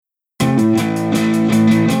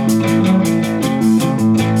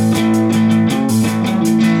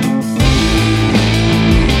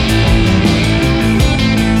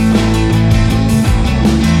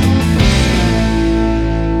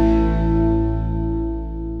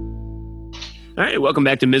All right, welcome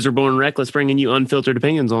back to Miserable and Reckless, bringing you unfiltered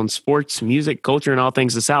opinions on sports, music, culture, and all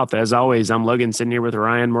things the South. As always, I'm Logan, sitting here with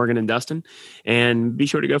Ryan, Morgan, and Dustin. And be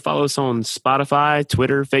sure to go follow us on Spotify,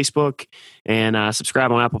 Twitter, Facebook, and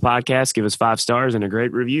subscribe on Apple Podcasts. Give us 5 stars and a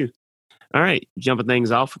great review. All right, jumping things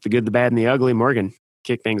off with the good, the bad, and the ugly. Morgan,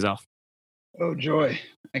 kick things off. Oh, joy.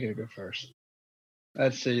 I got to go first.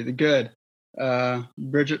 Let's see. The good.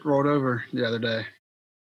 Bridget rolled over the other day.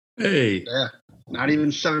 Hey. Yeah. Not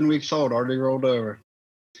even 7 weeks old, already rolled over.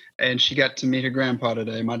 And she got to meet her grandpa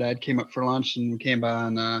today. My dad came up for lunch and we came by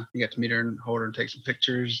and we got to meet her and hold her and take some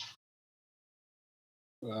pictures.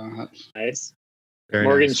 Nice. Very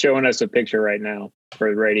Morgan's nice. showing us a picture right now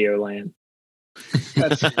for Radio Land.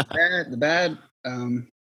 That's the bad.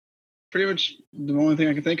 Pretty much the only thing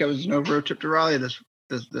I can think of is no road trip to Raleigh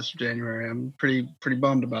this January. I'm pretty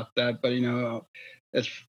bummed about that, but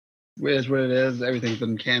it's what it is. Everything's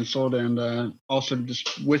been canceled, and also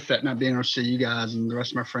just with that not being able to see you guys and the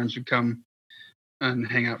rest of my friends who come and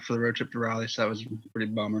hang out for the road trip to Raleigh, so that was a pretty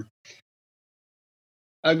bummer.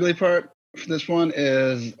 Ugly part for this one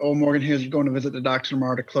is old Morgan here's going to visit the doctor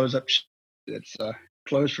tomorrow to close up. It's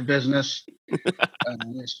closed for business.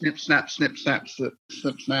 Snip, snap, snip, snap, snip,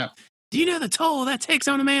 snap. Do you know the toll that takes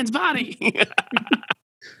on a man's body?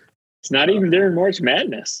 It's not even during March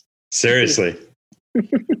Madness. Seriously.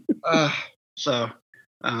 So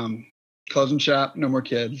closing shop, no more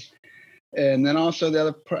kids. And then also the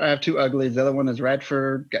other, I have 2 uglies. The other one is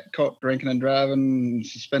Radford got caught drinking and driving,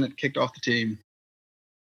 suspended, kicked off the team.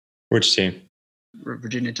 Which team?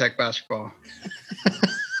 Virginia Tech basketball.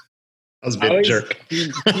 I was being a jerk.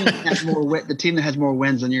 The team that has more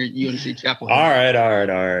wins than your UNC Chapel Hill. All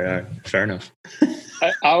right. Fair enough.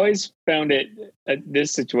 I always found it,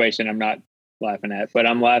 this situation I'm not laughing at, but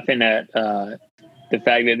I'm laughing at the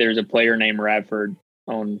fact that there's a player named Radford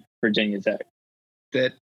on Virginia Tech.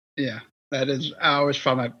 That is, I always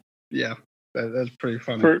find that, that's pretty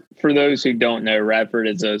funny. For those who don't know, Radford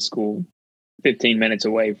is a school 15 minutes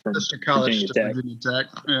away from Just a college Virginia to Tech. Virginia Tech,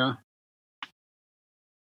 yeah.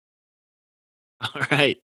 All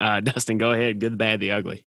right, Dustin, go ahead. Good, the bad, the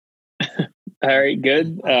ugly. All right,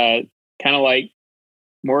 good. Kind of like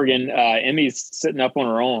Morgan, Emmy's sitting up on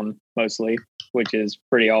her own mostly, which is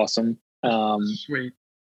pretty awesome. Sweet.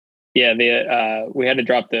 Yeah, we had to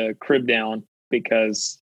drop the crib down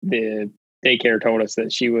because the daycare told us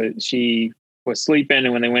that she was sleeping,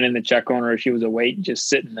 and when they went in to check on her, she was awake, just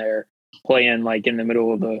sitting there playing like in the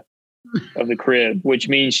middle of the crib, which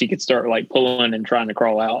means she could start like pulling and trying to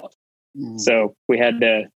crawl out. So we had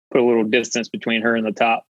to put a little distance between her and the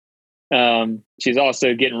top. She's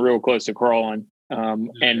also getting real close to crawling,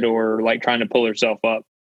 and or like trying to pull herself up,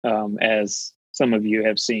 as some of you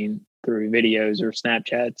have seen through videos or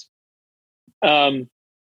Snapchats.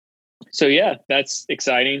 So yeah, that's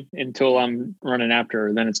exciting until I'm running after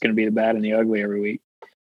her. Then it's going to be the bad and the ugly every week.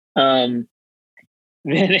 Then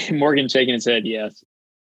Morgan shaking his head, yes.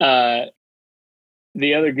 The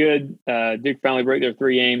other good, Duke finally broke their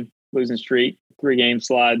 3-game losing streak, 3-game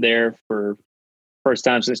slide there for first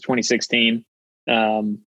time since 2016.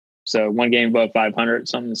 So 1 game above 500,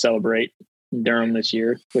 something to celebrate in Durham this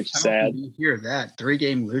year, which is sad. You hear that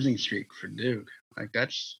 3-game losing streak for Duke? Like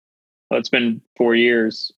that's. Well, it's been 5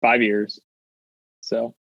 years.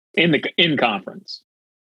 So in conference.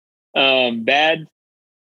 Bad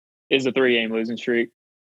is a 3-game losing streak.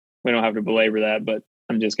 We don't have to belabor that, but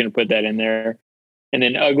I'm just going to put that in there. And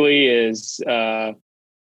then ugly is I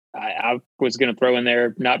was going to throw in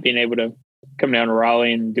there not being able to come down to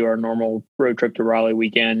Raleigh and do our normal road trip to Raleigh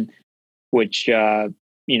weekend, which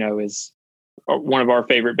is one of our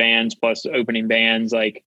favorite bands plus opening bands.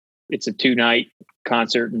 Like it's a 2-night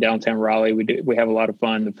concert in downtown Raleigh. We have a lot of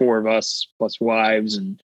fun, the 4 of us plus wives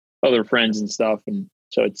and other friends and stuff, and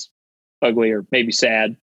so it's ugly or maybe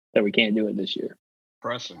sad that we can't do it this year.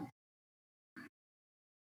 Pressing.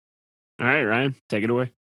 All right, Ryan, take it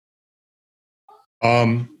away.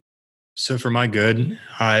 So for my good,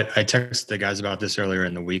 I texted the guys about this earlier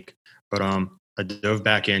in the week, but I dove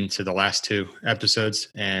back into the last 2 episodes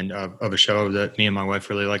and of a show that me and my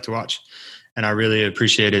wife really like to watch. And I really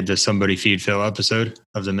appreciated the Somebody Feed Phil episode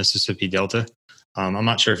of the Mississippi Delta. I'm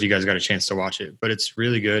not sure if you guys got a chance to watch it, but it's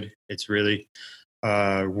really good. It's really,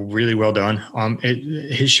 really well done.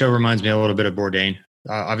 His show reminds me a little bit of Bourdain.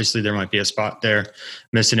 Obviously, there might be a spot there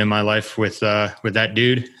missing in my life with that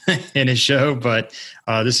dude in his show, but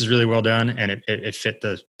this is really well done, and it fit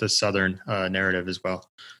the Southern narrative as well.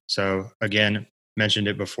 So again, mentioned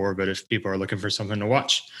it before, but if people are looking for something to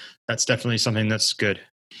watch, that's definitely something that's good.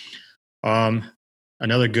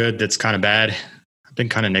 Another good that's kind of bad. I've been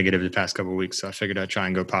kind of negative the past couple of weeks, so I figured I'd try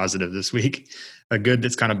and go positive this week. A good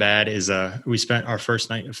that's kind of bad is we spent our first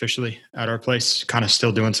night officially at our place, kind of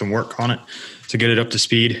still doing some work on it to get it up to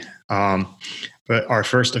speed. But our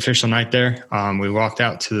first official night there, we walked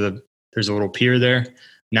out to there's a little pier there.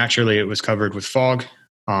 Naturally, it was covered with fog.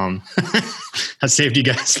 I spared you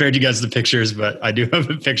guys the pictures, but I do have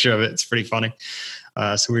a picture of it. It's pretty funny.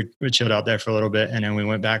 So we chilled out there for a little bit, and then we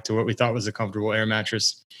went back to what we thought was a comfortable air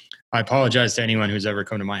mattress. I apologize to anyone who's ever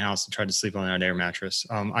come to my house and tried to sleep on an air mattress.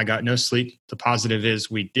 I got no sleep. The positive is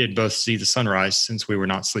we did both see the sunrise since we were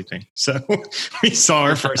not sleeping. So we saw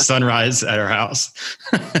our first sunrise at our house.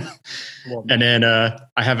 And then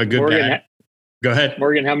I have a good bag. Go ahead.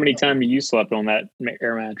 Morgan, how many times you slept on that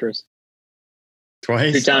air mattress?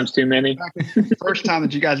 Twice. 2 times too many. The first time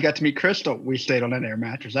that you guys got to meet Crystal, we stayed on an air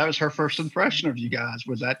mattress. That was her first impression of you guys,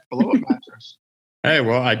 was that below a mattress. Hey,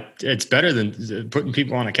 well, it's better than putting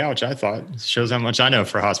people on a couch, I thought. It shows how much I know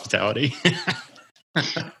for hospitality.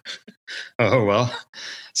 Oh, well.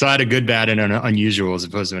 So I had a good, bad, and an unusual as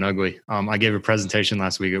opposed to an ugly. I gave a presentation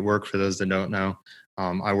last week at work, for those that don't know.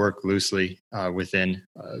 I work loosely within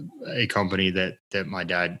a company that my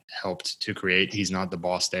dad helped to create. He's not the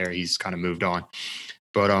boss there. He's kind of moved on.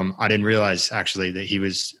 But I didn't realize, actually, that he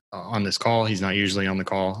was on this call. He's not usually on the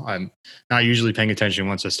call. I'm not usually paying attention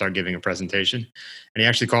once I start giving a presentation. And he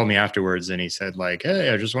actually called me afterwards, and he said, like, hey,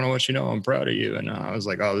 I just want to let you know I'm proud of you. And I was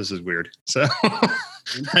like, oh, this is weird. So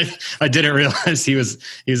I didn't realize he was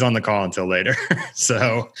on the call until later.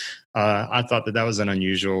 So I thought that was an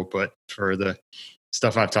unusual, but for the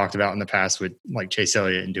stuff I've talked about in the past with like Chase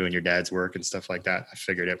Elliott and doing your dad's work and stuff like that, I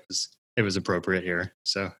figured it was appropriate here.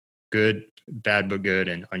 So good, bad, but good,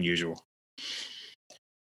 and unusual.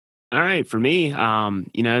 All right. For me,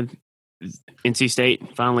 NC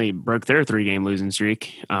State finally broke their 3-game losing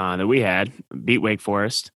streak that we had, beat Wake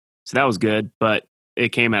Forest. So that was good, but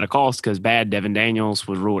it came at a cost because bad Devin Daniels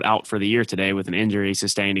was ruled out for the year today with an injury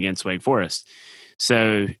sustained against Wake Forest.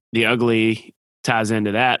 So the ugly ties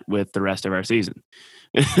into that with the rest of our season.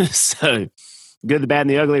 So good, the bad, and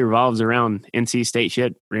the ugly revolves around NC State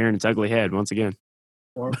shit rearing its ugly head once again.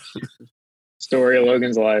 Story of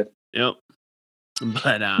Logan's life. Yep.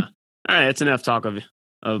 But all right, that's enough talk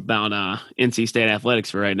about NC State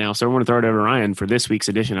athletics for right now. So I want to throw it over to Ryan for this week's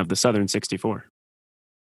edition of the Southern 64.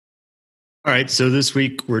 All right, so this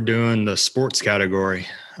week we're doing the sports category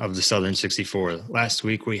of the Southern 64. Last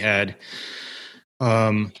week we had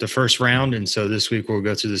the first round, and so this week we'll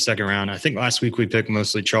go through the second round. I think last week we picked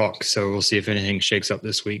mostly chalk, so we'll see if anything shakes up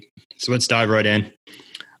this week. So let's dive right in.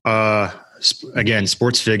 Again,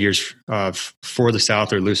 sports figures for the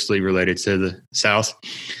South are loosely related to the South.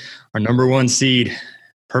 Our number 1 seed,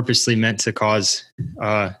 purposely meant to cause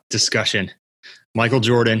discussion, Michael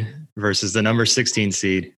Jordan versus the number 16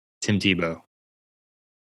 seed, Tim Tebow.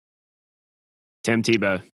 Tim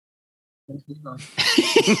Tebow.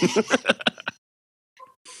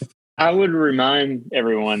 I would remind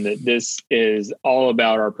everyone that this is all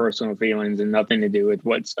about our personal feelings and nothing to do with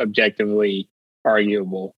what's objectively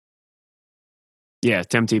arguable. Yeah,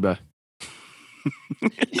 Tim Tebow.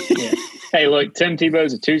 Yeah. Hey, look, Tim Tebow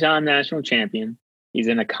is a 2-time national champion. He's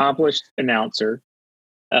an accomplished announcer.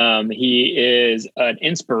 He is an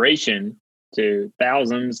inspiration to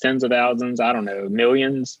thousands, tens of thousands, I don't know,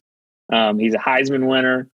 millions. He's a Heisman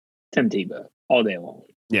winner. Tim Tebow, all day long.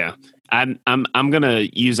 Yeah, I'm gonna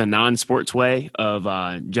use a non-sports way of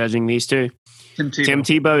judging these two. Tim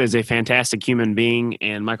Tebow is a fantastic human being,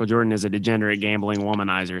 and Michael Jordan is a degenerate gambling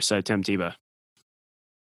womanizer. So Tim Tebow.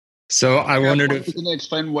 So I wondered if you can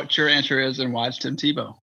explain what your answer is and why it's Tim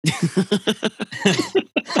Tebow.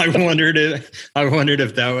 I wondered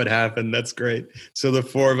if that would happen. That's great. So the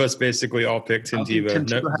 4 of us basically all picked Tim Tebow. Tim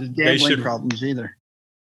Tebow has gambling problems either.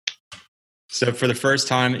 So for the first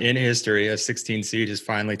time in history, a 16 seed is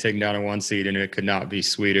finally taken down a 1 seed, and it could not be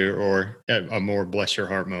sweeter or a more bless your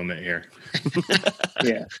heart moment here.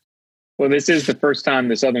 Yeah. Well, this is the first time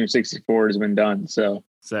the Southern 64 has been done. So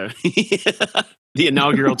the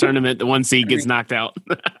inaugural tournament, the 1 seed gets knocked out.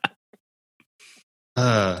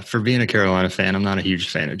 For being a Carolina fan, I'm not a huge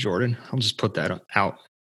fan of Jordan. I'll just put that out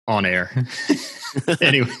on air.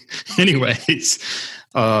 Anyways,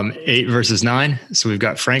 8 versus 9. So we've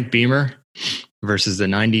got Frank Beamer versus the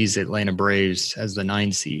 90s Atlanta Braves as the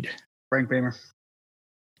 9 seed. Frank Beamer.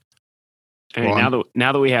 Hey,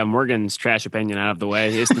 now that we have Morgan's trash opinion out of the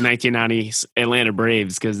way, it's the 1990s Atlanta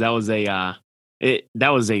Braves, because that was a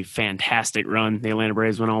fantastic run. The Atlanta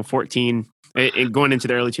Braves went on 14. Going into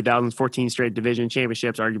the early 2000s, 14 straight division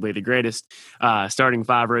championships, arguably the greatest starting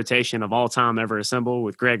 5 rotation of all time ever assembled,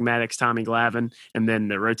 with Greg Maddux, Tommy Glavine, and then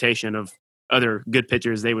the rotation of other good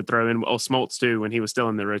pitchers they would throw in. Well, Smoltz too when he was still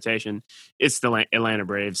in the rotation. It's the Atlanta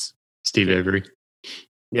Braves. Steve Avery.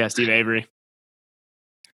 Yeah, Steve Avery.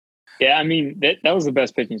 Yeah, I mean that was the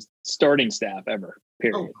best pitching starting staff ever.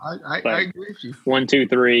 Period. I agree with you. 1, 2,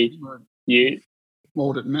 3. You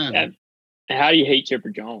molded men. How do you hate Chipper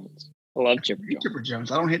Jones? I love Chipper Jones. Chipper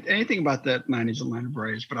Jones. I don't hate anything about that '90s Atlanta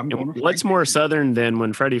Braves, but I'm going. What's more Southern than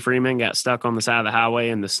when Freddie Freeman got stuck on the side of the highway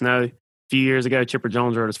in the snow a few years ago? Chipper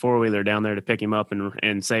Jones rode his 4-wheeler down there to pick him up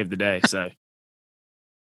and save the day. So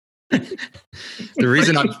the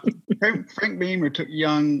reason Frank Beamer took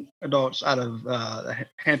young adults out of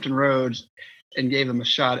Hampton Roads and gave them a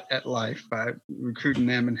shot at life by recruiting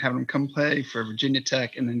them and having them come play for Virginia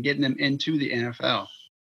Tech and then getting them into the NFL.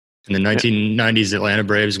 In the 1990s, Atlanta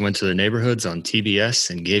Braves went to the neighborhoods on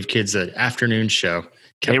TBS and gave kids an afternoon show.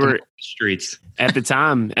 They were on the streets at the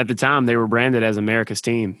time. They were branded as America's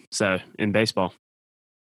team. So in baseball,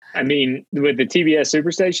 I mean, with the TBS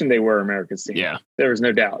Superstation, they were America's team. Yeah, there was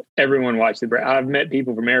no doubt. Everyone watched the Braves. I've met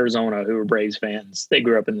people from Arizona who were Braves fans. They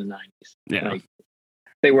grew up in the 90s. Yeah.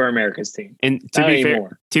 They were America's team. And to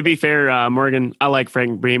be fair, Morgan, I like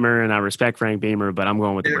Frank Beamer and I respect Frank Beamer, but I'm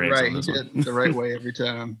going with the Braves on this one. He did the right way every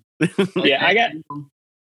time. Yeah,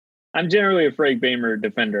 I'm generally a Frank Beamer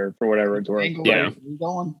defender for whatever it's worth. Yeah.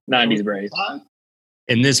 90s Braves.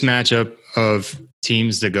 In this matchup of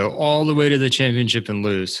teams that go all the way to the championship and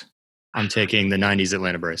lose, I'm taking the 90s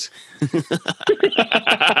Atlanta Braves.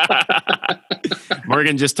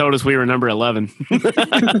 Morgan just told us we were number 11.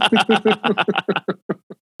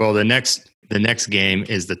 Well, the next game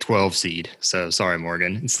is the 12 seed. So sorry,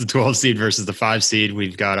 Morgan. It's the 12 seed versus the 5 seed.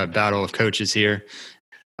 We've got a battle of coaches here.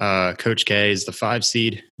 Coach K is the 5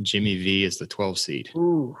 seed. Jimmy V is the 12 seed.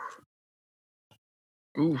 Ooh.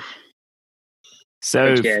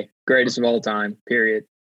 So Coach K, greatest of all time, period.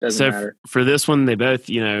 Doesn't matter. For this one, they both,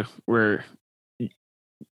 were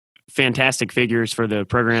fantastic figures for the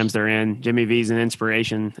programs they're in. Jimmy V's an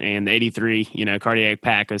inspiration, and the 83, cardiac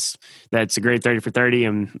pack that's a great 30 for 30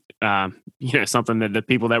 and, something that the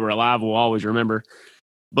people that were alive will always remember.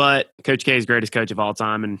 But Coach K is greatest coach of all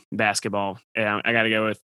time in basketball. And I got to go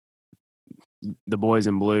with the boys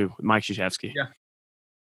in blue, Mike Krzyzewski. Yeah.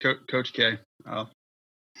 Coach K. I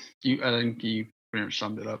think you pretty much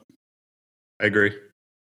summed it up. I agree.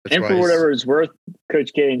 That's and for whatever it's worth,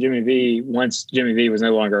 Coach K and Jimmy V, once Jimmy V was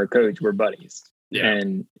no longer a coach, were buddies. Yeah.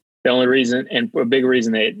 And the only reason, and a big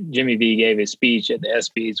reason that Jimmy V gave his speech at the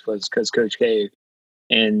ESPYs was because Coach K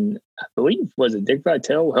and I believe, was it Dick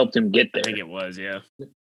Vitale, helped him get there. I think it was, yeah.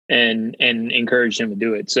 And encouraged him to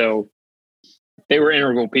do it. So they were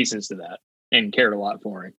integral pieces to that and cared a lot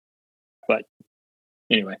for him. But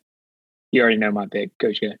anyway, you already know my pick,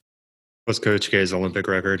 Coach K. What's Coach K's Olympic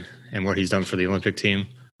record and what he's done for the Olympic team?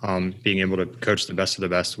 Being able to coach the best of the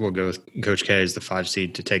best. We'll go with Coach K as the 5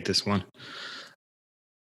 seed to take this one.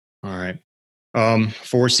 All right.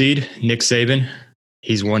 4 seed, Nick Saban.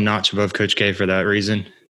 He's one notch above Coach K for that reason,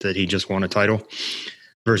 that he just won a title.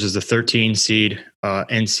 Versus the 13 seed,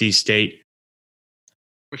 NC State.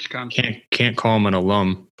 Wisconsin. Can't call him an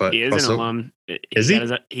alum, but he is an alum. Is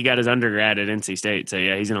he? He got his undergrad at NC State, so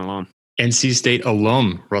yeah, he's an alum. NC State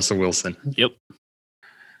alum, Russell Wilson. Yep.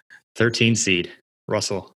 13 seed,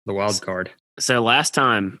 Russell, the wild card. So last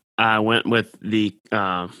time I went with the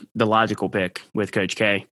logical pick with Coach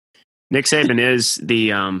K. Nick Saban is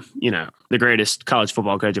the greatest college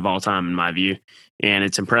football coach of all time in my view, and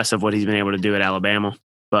it's impressive what he's been able to do at Alabama.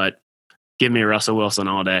 But give me Russell Wilson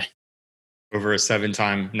all day. Over a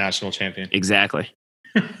 7-time national champion. Exactly.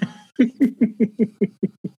 I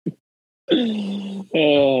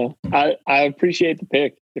appreciate the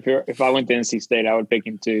pick. If I went to NC State, I would pick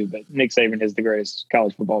him too. But Nick Saban is the greatest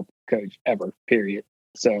college football coach ever, period.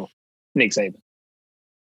 So, Nick Saban.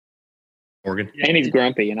 Morgan. And he's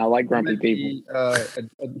grumpy, and I like grumpy people.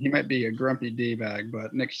 He might be a grumpy D-bag,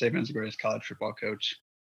 but Nick Saban's the greatest college football coach.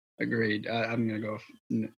 Agreed. I'm going to go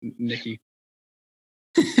with Nicky.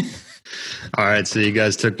 All right, so you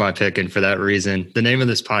guys took my pick, and for that reason, the name of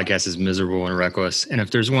this podcast is Miserable and Reckless. And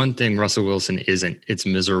if there's one thing Russell Wilson isn't, it's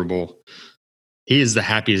miserable. He is the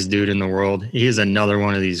happiest dude in the world. He is another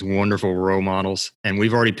one of these wonderful role models, and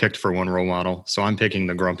we've already picked for one role model, so I'm picking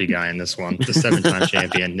the grumpy guy in this one, the 7-time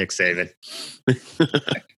champion, Nick Saban.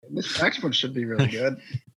 This next one should be really good.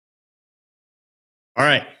 All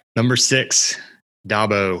right, number 6,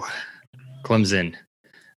 Dabo, Clemson,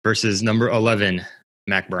 versus number 11,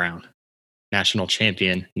 Mac Brown. National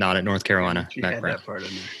champion, not at North Carolina. Mac Brown. That part in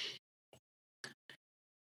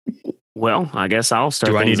there. Well, I guess I'll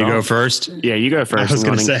start. Do I need to go first? Yeah, you go first. I was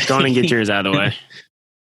going to say. Go on and get yours out of the way.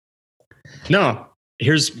 No,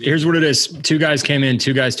 Here's what it is. 2 guys came in,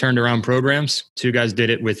 2 guys turned around programs. 2 guys did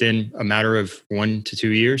it within a matter of 1 to 2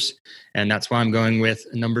 years. And that's why I'm going with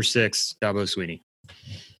number 6, Dabo Swinney.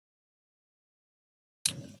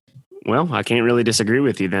 Well, I can't really disagree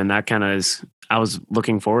with you then. That kind of is, I was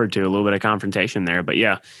looking forward to a little bit of confrontation there. But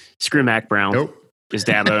yeah, screw Mac Brown. Nope. Is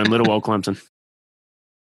Dabo and little old Clemson.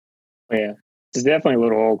 Yeah, it's definitely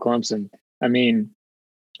little old Clemson. I mean,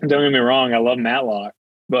 don't get me wrong, I love Matlock,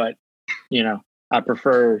 but I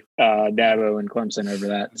prefer Dabo and Clemson over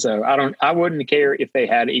that. So I wouldn't care if they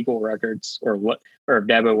had equal records or if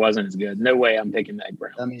Dabo wasn't as good. No way I'm picking Mac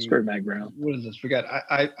Brown. I mean, screw Mac Brown. What is this? We got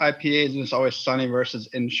IPAs and it's always Sunny versus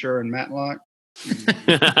Insure and Matlock.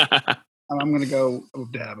 I'm going to go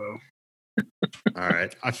with Dabo. All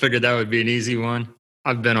right. I figured that would be an easy one.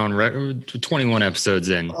 I've been on record 21 episodes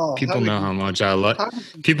in. People know how much I like.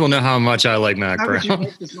 People know how much I like Mac Brown. How would you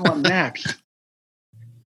make this one next?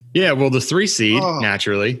 Yeah, well, the 3 seed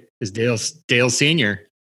naturally is Dale Sr.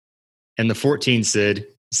 And the 14 seed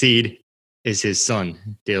is his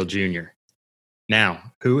son, Dale Jr. Now,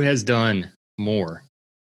 who has done more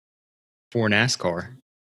for NASCAR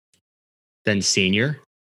than Senior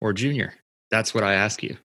or Junior? That's what I ask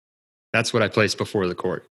you. That's what I place before the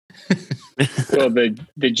court. Well,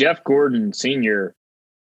 the Jeff Gordon Sr.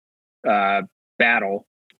 Battle,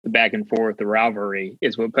 the back and forth, the rivalry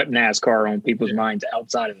is what put NASCAR on people's minds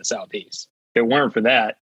outside of the Southeast. If it weren't for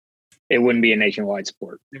that, it wouldn't be a nationwide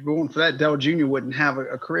sport. If it weren't for that, Dale Jr. wouldn't have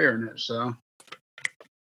a career in it.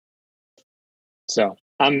 So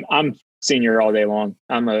I'm Senior all day long.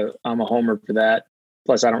 I'm a homer for that.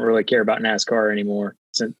 Plus, I don't really care about NASCAR anymore.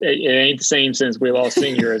 Since it ain't the same since we lost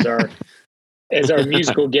Senior as our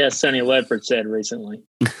musical guest Sonny Ledford said recently.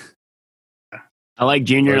 I like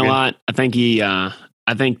Junior a lot. I think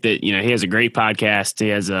I think that, he has a great podcast. He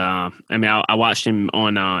has I watched him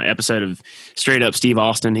on an episode of Straight Up Steve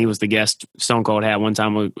Austin. He was the guest Stone Cold had one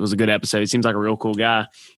time. It was a good episode. He seems like a real cool guy.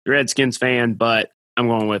 Redskins fan, but I'm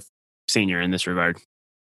going with Senior in this regard.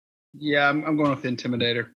 Yeah, I'm going with the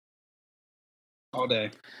Intimidator all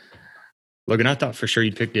day. Logan, I thought for sure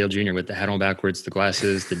you'd pick Dale Jr. with the hat on backwards, the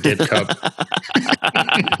glasses, the dip cup.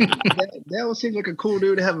 Dale seems like a cool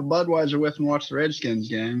dude to have a Budweiser with and watch the Redskins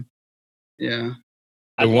game. Yeah.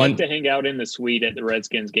 I'd like to hang out in the suite at the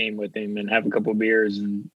Redskins game with him and have a couple of beers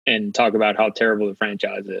and talk about how terrible the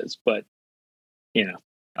franchise is. But,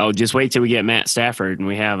 Oh, just wait till we get Matt Stafford and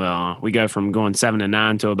we go from going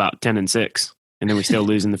 7-9 to about 10-6, and then we still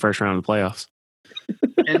lose in the first round of the playoffs.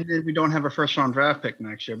 And then we don't have a first round draft pick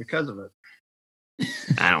next year because of it.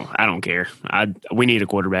 I don't care. We need a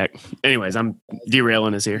quarterback. Anyways, I'm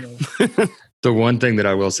derailing us here. The one thing that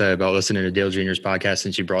I will say about listening to Dale Jr.'s podcast,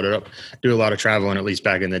 since you brought it up, do a lot of traveling, at least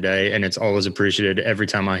back in the day, and it's always appreciated every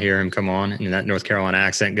time I hear him come on and that North Carolina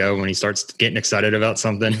accent go when he starts getting excited about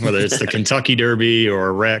something, whether it's the Kentucky Derby or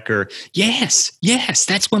a wreck or yes,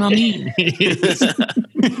 that's what I mean. It's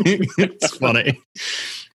funny.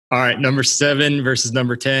 All right, number 7 versus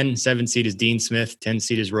number 10. 7 seed is Dean Smith. 10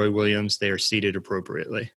 seed is Roy Williams. They are seated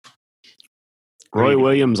appropriately. Roy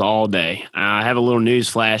Williams all day. I have a little news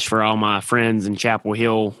flash for all my friends in Chapel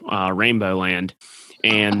Hill, Rainbow Land,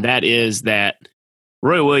 and that is that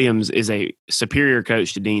Roy Williams is a superior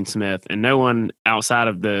coach to Dean Smith, and no one outside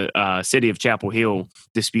of the city of Chapel Hill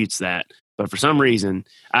disputes that. But for some reason,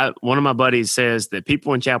 one of my buddies says that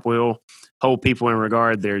people in Chapel Hill hold people in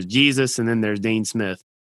regard. There's Jesus, and then there's Dean Smith.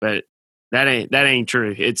 But that ain't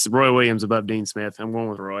true. It's Roy Williams above Dean Smith. I'm going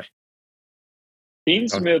with Roy. Dean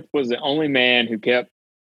Smith was the only man who kept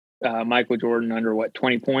Michael Jordan under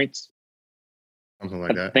 20 points. Something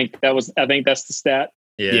like that. I think that's the stat.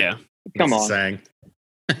 Yeah. Come on.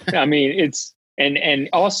 I mean, it's and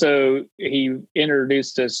also he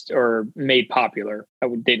introduced us or made popular. I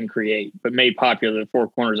didn't create, but made popular the Four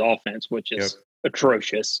Corners offense, which is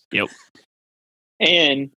atrocious. Yep.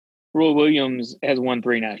 And Roy Williams has won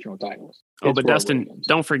 3 national titles. But Roy Dustin, Williams.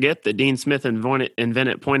 Don't forget that Dean Smith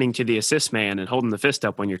invented pointing to the assist man and holding the fist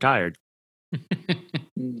up when you're tired.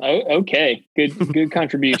 Okay. Good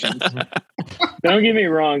contribution. Don't get me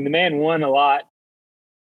wrong. The man won a lot,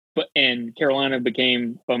 and Carolina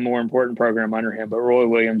became a more important program under him. But Roy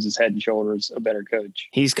Williams is head and shoulders a better coach.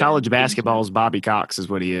 He's college basketball's Bobby Cox is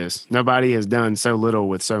what he is. Nobody has done so little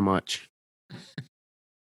with so much.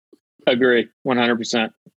 Agree,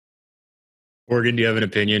 100%. Morgan, do you have an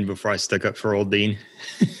opinion before I stick up for old Dean?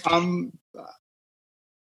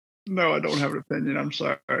 No, I don't have an opinion. I'm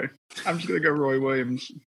sorry. I'm just going to go Roy Williams.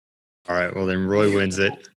 All right, well then Roy wins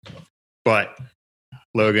it. But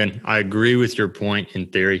Logan, I agree with your point in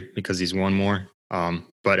theory because he's won more.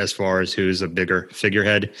 But as far as who's a bigger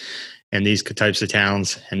figurehead, in these types of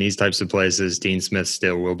towns and these types of places, Dean Smith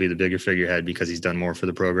still will be the bigger figurehead because he's done more for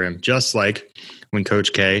the program. Just like when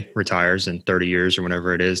Coach K retires in 30 years or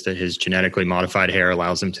whatever it is that his genetically modified hair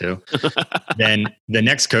allows him to, then the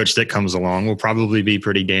next coach that comes along will probably be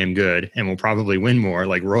pretty damn good and will probably win more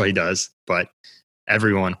like Roy does. But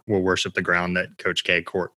everyone will worship the ground that Coach K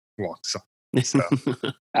court walks on. So.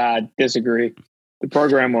 I disagree. The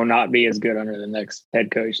program will not be as good under the next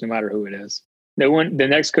head coach, no matter who it is. The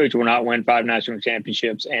next coach will not win 5 national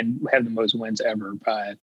championships and have the most wins ever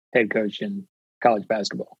by head coach in college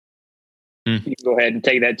basketball. You can go ahead and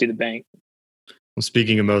take that to the bank. Well,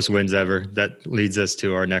 speaking of most wins ever, that leads us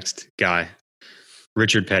to our next guy.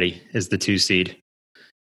 Richard Petty is the 2 seed,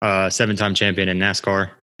 7-time champion in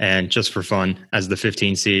NASCAR. And just for fun, as the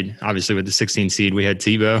 15 seed, obviously with the 16 seed, we had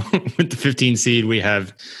Tebow. With the 15 seed, we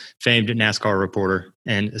have famed NASCAR reporter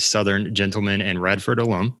and Southern gentleman and Radford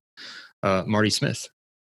alum, Marty Smith.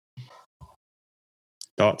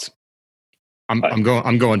 Thoughts? I'm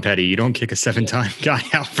going Petty. You don't kick a 7-time guy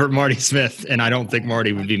out for Marty Smith, and I don't think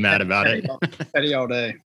Marty would be mad about it. Petty all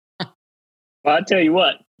day. Well, I'll tell you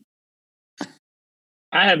what.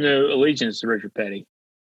 I have no allegiance to Richard Petty.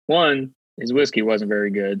 1, his whiskey wasn't very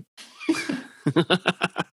good.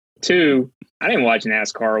 2, I didn't watch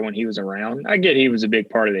NASCAR when he was around. I get he was a big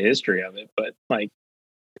part of the history of it, but it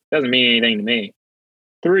doesn't mean anything to me.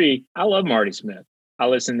 3, I love Marty Smith. I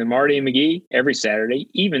listen to Marty and McGee every Saturday,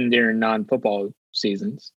 even during non-football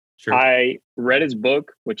seasons. Sure. I read his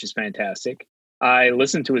book, which is fantastic. I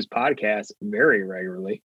listen to his podcast very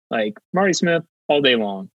regularly. Marty Smith all day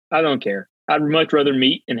long. I don't care. I'd much rather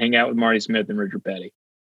meet and hang out with Marty Smith than Richard Petty.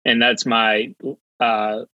 And that's my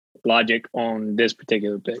logic on this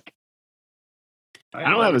particular pick. I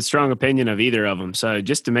don't have a strong opinion of either of them. So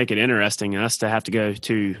just to make it interesting, us to have to go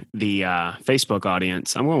to the Facebook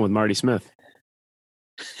audience, I'm going with Marty Smith.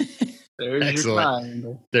 There's excellent.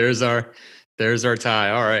 Your tie. There's our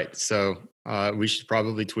tie. All right. So we should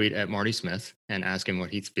probably tweet at Marty Smith and ask him what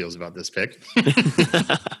he feels about this pick.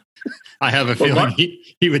 I have a feeling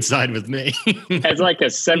he would side with me. As a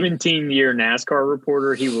 17-year NASCAR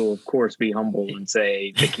reporter, he will, of course, be humble and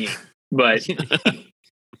say the king. But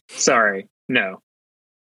sorry, no.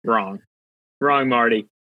 Wrong, Marty.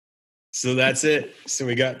 So that's it. So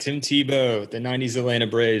we got Tim Tebow, the 90s Atlanta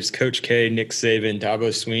Braves, Coach K, Nick Saban,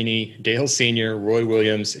 Dabo Sweeney, Dale Sr., Roy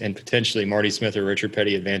Williams, and potentially Marty Smith or Richard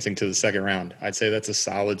Petty advancing to the second round. I'd say that's a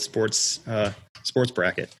solid sports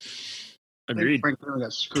bracket. Agreed. Frank Miller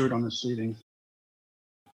got screwed on the seating.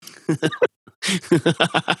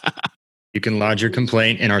 You can lodge your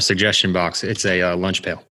complaint in our suggestion box. It's a lunch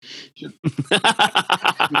pail. Put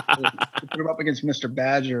him up against Mr.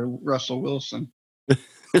 Badger, Russell Wilson.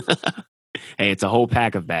 Hey, it's a whole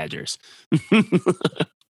pack of Badgers. All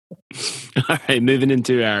right, moving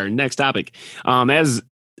into our next topic. As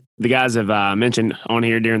the guys have mentioned on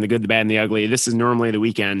here during the good, the bad, and the ugly, this is normally the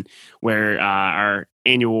weekend where our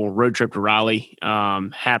annual road trip to Raleigh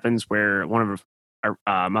happens, where one of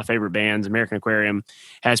my favorite bands, American Aquarium,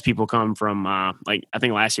 has people come from, I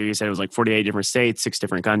think last year you said it was 48 different states, 6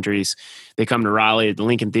 different countries. They come to Raleigh at the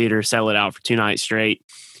Lincoln Theater, sell it out for 2 nights straight.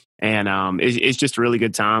 And it's just a really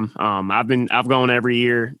good time. I've gone every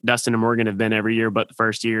year. Dustin and Morgan have been every year but the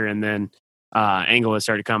first year, and then Angle has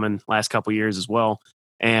started coming last couple of years as well.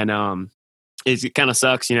 And it kind of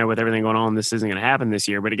sucks, with everything going on. This isn't going to happen this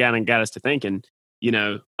year, but it got us to thinking,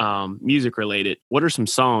 music related. What are some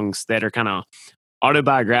songs that are kind of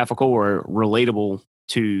autobiographical or relatable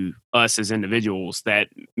to us as individuals that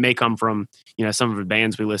may come from, some of the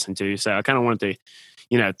bands we listen to? So I kind of wanted to,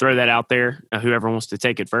 throw that out there. Whoever wants to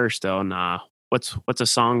take it first on what's a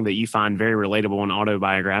song that you find very relatable and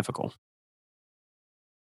autobiographical?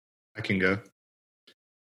 I can go.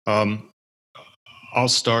 I'll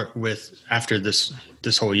start with after this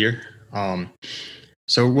whole year.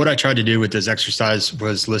 So what I tried to do with this exercise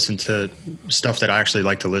was listen to stuff that I actually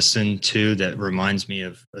like to listen to that reminds me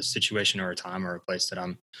of a situation or a time or a place that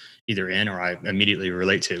I'm either in or I immediately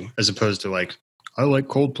relate to, as opposed to I like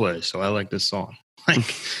Coldplay, so I like this song.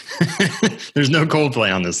 There's no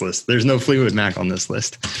Coldplay on this list. There's no Fleetwood Mac on this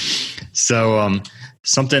list. So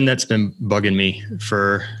something that's been bugging me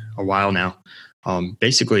for a while now,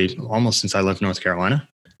 basically almost since I left North Carolina,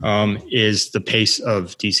 is the pace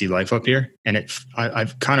of DC life up here. And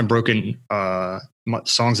I've kind of broken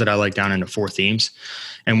songs that I like down into 4 themes.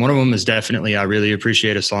 And one of them is definitely, I really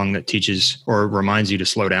appreciate a song that teaches or reminds you to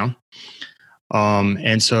slow down.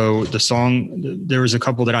 And so the song, there was a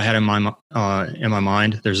couple that I had in my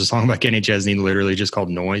mind. There's a song by Kenny Chesney, literally just called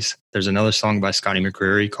Noise. There's another song by Scotty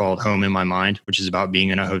McCreery called Home in My Mind, which is about being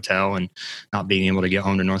in a hotel and not being able to get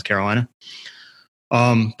home to North Carolina.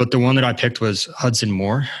 But the one that I picked was Hudson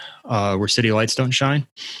Moore, Where City Lights Don't Shine.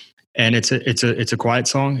 And it's a quiet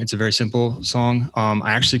song. It's a very simple song.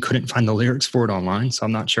 I actually couldn't find the lyrics for it online, so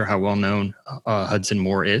I'm not sure how well known Hudson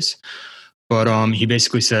Moore is. But he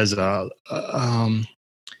basically says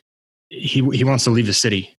he wants to leave the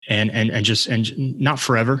city and not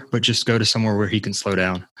forever, but just go to somewhere where he can slow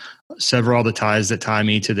down. Sever all the ties that tie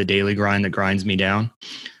me to the daily grind that grinds me down.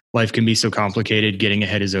 Life can be so complicated. Getting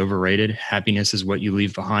ahead is overrated. Happiness is what you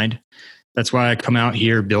leave behind. That's why I come out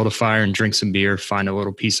here, build a fire and drink some beer, find a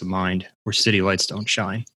little peace of mind where city lights don't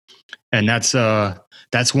shine. And that's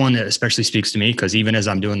one that especially speaks to me because even as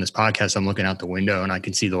I'm doing this podcast, I'm looking out the window and I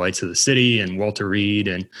can see the lights of the city and Walter Reed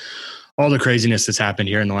and all the craziness that's happened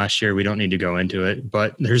here in the last year. We don't need to go into it,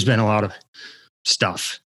 but there's been a lot of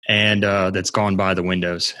stuff and that's gone by the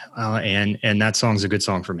windows. And that song's a good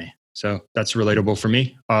song for me. So that's relatable for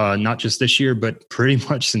me. Not just this year, but pretty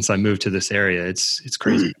much since I moved to this area. It's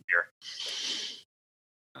crazy here.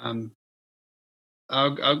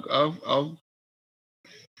 I'll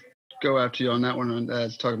go after you on that one.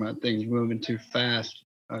 As talking about things moving too fast,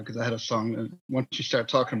 because I had a song that once you start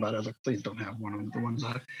talking about it, I was like, please don't have one of the ones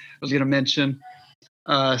I was going to mention.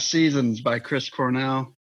 Seasons by Chris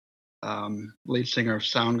Cornell, lead singer of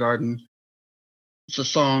Soundgarden. It's a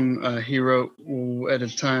song he wrote at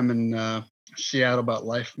his time in Seattle about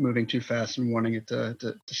life moving too fast and wanting it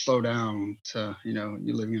to slow down. To you're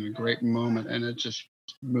living in a great moment and it's just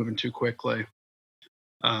moving too quickly.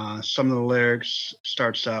 Some of the lyrics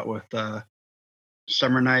starts out with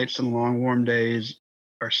summer nights and long warm days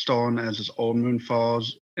are stolen as this old moon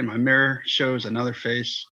falls, and my mirror shows another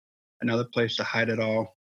face, another place to hide it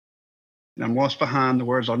all. And I'm lost behind the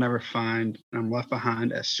words I'll never find, and I'm left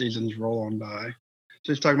behind as seasons roll on by.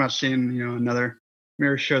 So he's talking about seeing, another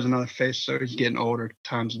mirror shows another face. So he's getting older.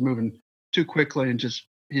 Time's moving too quickly, and just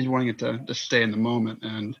he's wanting it to stay in the moment.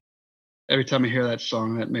 And every time I hear that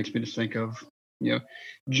song, that makes me just think of,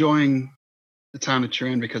 enjoying the time that you're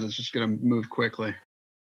in because it's just going to move quickly.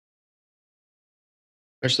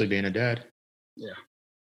 Especially being a dad. Yeah.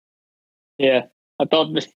 Yeah, I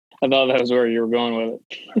thought that was where you were going with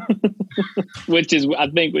it, which is I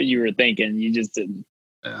think what you were thinking. You just didn't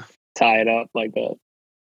tie it up like that.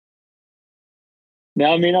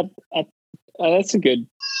 No, I mean, that's a good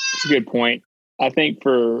point. I think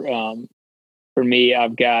for me, I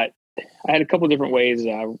had a couple different ways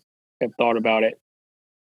I have thought about it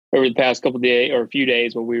over the past couple of days or a few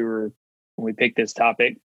days when we picked this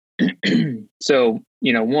topic. So,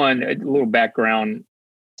 one, a little background,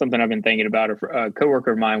 something I've been thinking about. A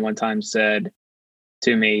coworker of mine one time said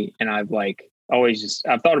to me, and I've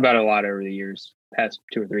thought about it a lot over the years, past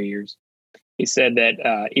 2 or 3 years. He said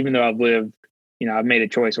that even though I've made a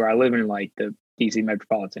choice where I live in like the DC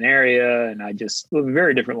metropolitan area, and I just live a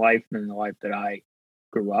very different life than the life that I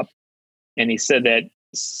grew up. And he said that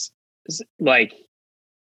like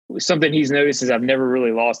something he's noticed is I've never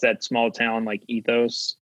really lost that small town like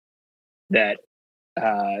ethos that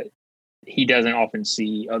he doesn't often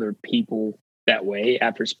see other people that way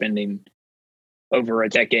after spending over a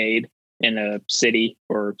decade in a city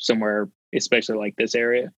or somewhere, especially like this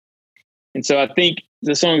area. And so I think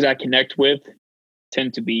the songs I connect with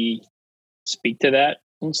tend to speak to that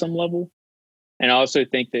on some level. And I also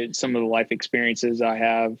think that some of the life experiences I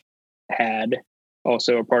have had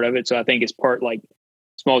also are part of it. So I think it's part like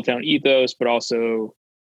small town ethos, but also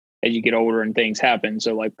as you get older and things happen.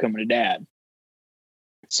 So like becoming a dad.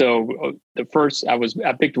 So the first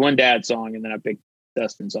I picked one dad song and then I picked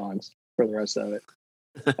Dustin songs for the rest of it.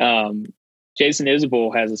 Jason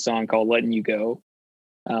Isbell has a song called Letting You Go.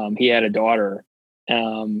 He had a daughter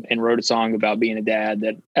and wrote a song about being a dad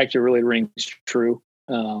that actually really rings true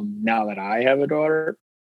now that I have a daughter.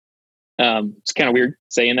 It's kind of weird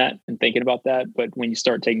saying that and thinking about that, but when you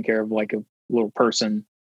start taking care of like a little person,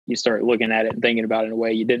 you start looking at it and thinking about it in a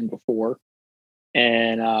way you didn't before.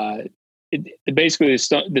 And basically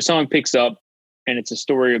the song picks up and it's a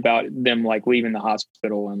story about them like leaving the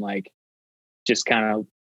hospital and like just kind of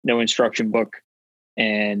no instruction book,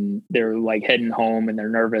 and they're like heading home and they're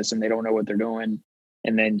nervous and they don't know what they're doing.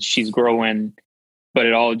 And then she's growing, but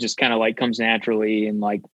it all just kind of like comes naturally. And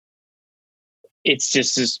like, it's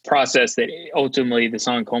just this process that ultimately the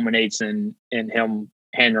song culminates in him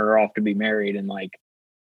handing her off to be married and like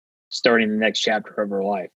starting the next chapter of her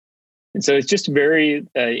life. And so it's just very,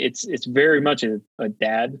 it's very much a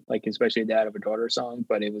dad, like especially a dad of a daughter song,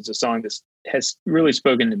 but it was a song that has really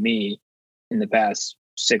spoken to me in the past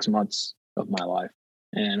 6 months of my life.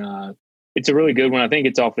 And it's a really good one. I think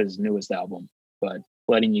it's off his newest album, but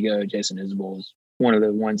Letting You Go, Jason Isbell is one of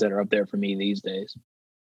the ones that are up there for me these days.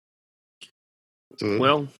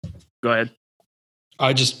 Well, go ahead.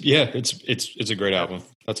 It's a great album.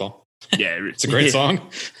 That's all. Yeah, It's a great song.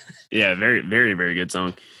 Yeah, very, very, very good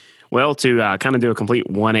song. Well, to kind of do a complete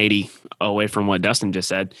 180 away from what Dustin just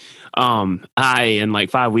said, I, in like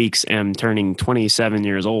 5 weeks, am turning 27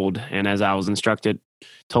 years old. And as I was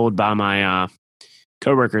told by my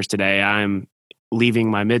coworkers today, I'm leaving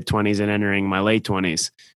my mid-20s and entering my late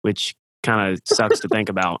 20s, which kind of sucks to think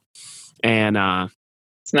about. And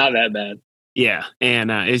It's not that bad. yeah, and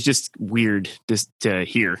it's just weird just to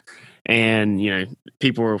hear. And,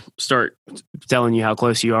 people will start telling you how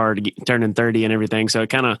close you are to turning 30 and everything. So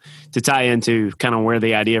kind of to tie into kind of where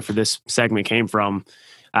the idea for this segment came from,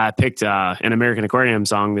 I picked an American Aquarium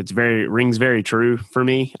song that's rings very true for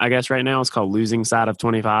me, I guess, right now. It's called Losing Side of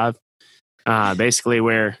 25. Basically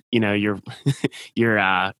where, your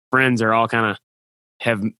friends are all when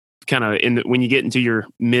you get into your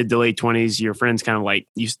mid to late 20s, your friends kind of like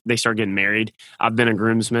they start getting married. I've been a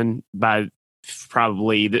groomsman by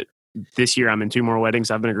probably this year. I'm in 2 more weddings.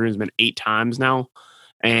 I've been a groomsman 8 times now.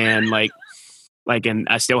 And and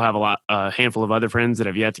I still have a handful of other friends that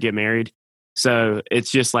have yet to get married. So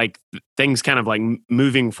it's just like things kind of like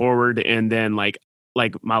moving forward. And then like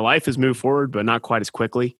my life has moved forward, but not quite as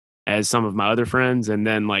quickly as some of my other friends. And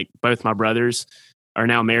then like both my brothers are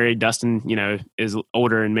now married. Dustin, is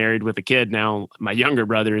older and married with a kid now. My younger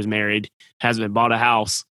brother is married, hasn't bought a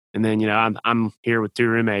house. And then, I'm here with 2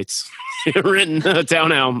 roommates renting a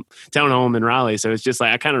townhome in Raleigh. So it's just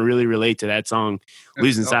like, I kind of really relate to that song,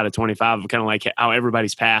 Losing Side of 25, kind of like how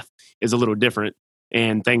everybody's path is a little different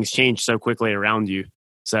and things change so quickly around you.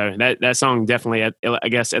 So that song definitely, I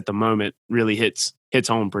guess at the moment, really hits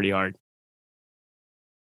home pretty hard.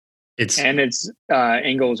 It's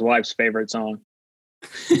Engel's wife's favorite song.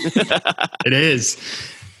 It is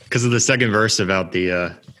because of the second verse about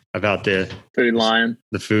the food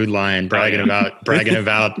lion, bragging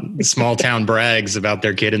about small town brags about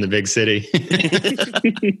their kid in the big city.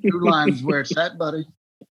 Food lion's where it's at, buddy.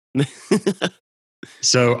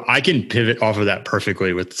 So I can pivot off of that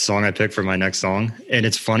perfectly with the song I picked for my next song. And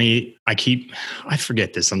it's funny. I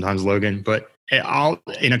forget this sometimes, Logan, but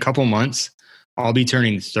in a couple months, I'll be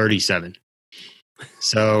turning 37.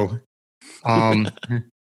 So,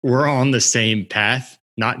 we're on the same path.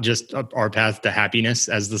 Not just our path to happiness,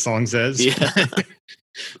 as the song says, yeah.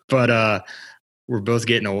 But we're both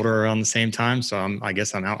getting older around the same time. So I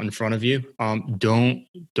guess I'm out in front of you. Don't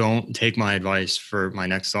take my advice for my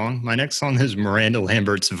next song. My next song is Miranda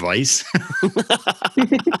Lambert's Vice.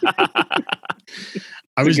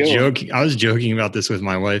 I was joking about this with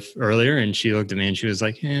my wife earlier, and she looked at me and she was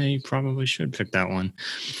like, "Yeah, you probably should pick that one."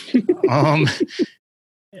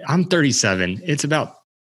 I'm 37. It's about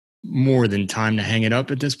more than time to hang it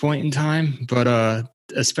up at this point in time. But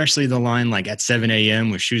especially the line like at 7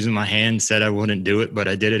 a.m. with shoes in my hand, said I wouldn't do it, but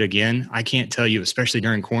I did it again. I can't tell you, especially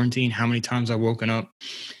during quarantine, how many times I've woken up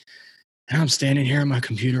and I'm standing here at my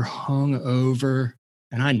computer hung over,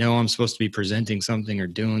 and I know I'm supposed to be presenting something or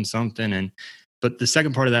doing something. But the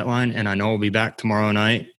second part of that line, and I know I'll be back tomorrow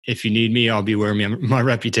night. If you need me, I'll be where my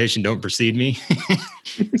reputation don't precede me.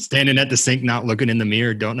 Standing at the sink, not looking in the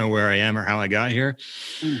mirror, don't know where I am or how I got here.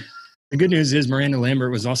 The good news is Miranda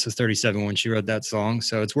Lambert was also 37 when she wrote that song.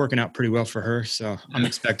 So it's working out pretty well for her. So I'm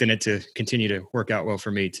expecting it to continue to work out well for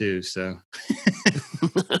me too. So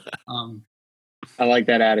I like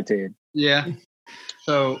that attitude. Yeah.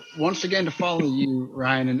 So once again, to follow you,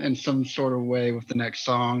 Ryan, in some sort of way with the next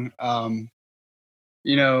song,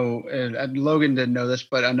 and Logan didn't know this,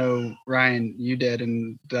 but I know, Ryan, you did,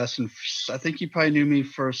 and Dustin, I think you probably knew me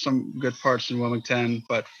for some good parts in Wilmington,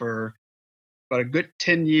 but for about a good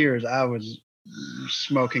 10 years, I was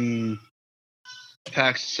smoking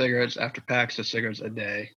packs of cigarettes after packs of cigarettes a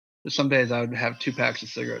day. Some days I would have 2 packs of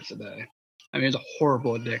cigarettes a day. I mean, it's a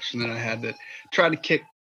horrible addiction that I had that tried to kick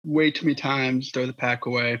way too many times, throw the pack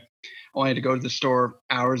away, only to go to the store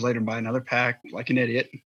hours later and buy another pack like an idiot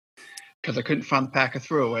because I couldn't find the pack I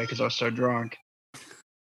threw away because I was so drunk.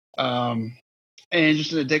 And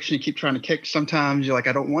just an addiction you keep trying to kick. Sometimes you're like,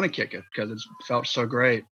 I don't want to kick it because it felt so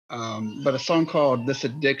great. But a song called This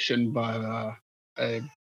Addiction by a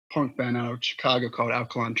punk band out of Chicago called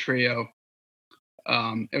Alkaline Trio.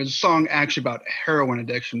 It was a song actually about heroin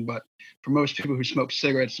addiction, but for most people who smoke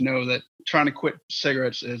cigarettes know that trying to quit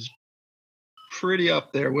cigarettes is pretty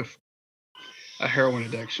up there with a heroin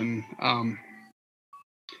addiction.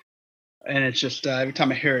 And it's just every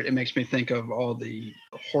time I hear it, it makes me think of all the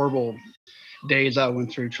horrible days I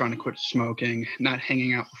went through trying to quit smoking, not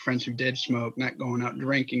hanging out with friends who did smoke, not going out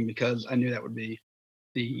drinking because I knew that would be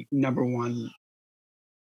the number one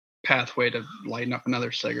pathway to lighten up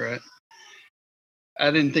another cigarette.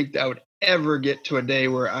 I didn't think that would ever get to a day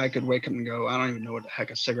where I could wake up and go, I don't even know what the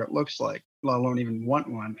heck a cigarette looks like, let alone even want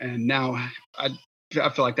one. And now I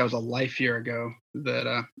feel like that was a life year ago that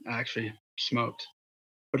I actually smoked.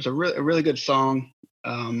 But it's a really good song.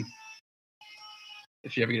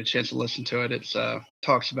 If you ever get a chance to listen to it, it's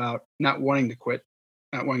talks about not wanting to quit,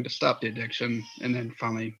 not wanting to stop the addiction, and then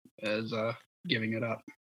finally as giving it up.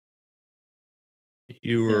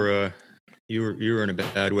 You were in a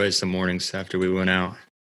bad way some mornings after we went out.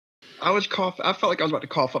 I was I felt like I was about to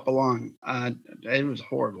cough up a lung. It was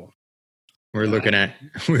horrible. We were looking at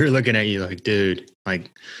you like, dude,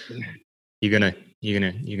 like, you gonna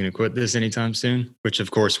quit this anytime soon? Which of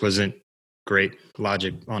course wasn't great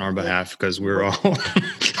logic on our behalf because we were all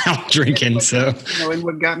out drinking. So, and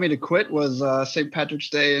what got me to quit was St. Patrick's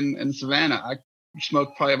Day in Savannah. I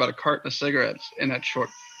smoked probably about a carton of cigarettes in that short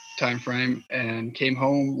time frame, and came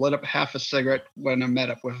home, lit up half a cigarette when I met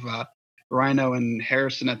up with Rhino and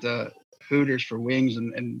Harrison at the Hooters for wings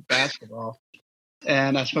and basketball.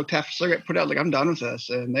 And I smoked half a cigarette, put it out like, I'm done with this.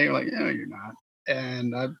 And they were like, no, you're not.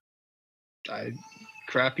 And I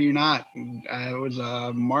crap you not. It was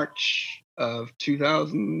March of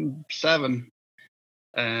 2007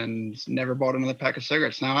 and never bought another pack of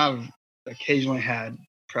cigarettes. Now I've occasionally had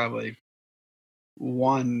probably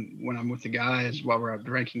one when I'm with the guys while we're out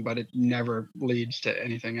drinking, but it never leads to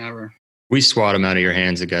anything ever. We swat them out of your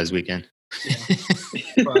hands at guys' weekend.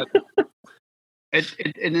 Yeah. But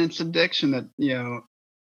it's addiction that, you know,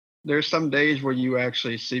 there's some days where you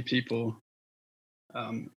actually see people,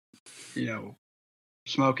 you know,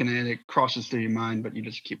 smoking and it crosses through your mind, but you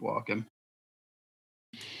just keep walking.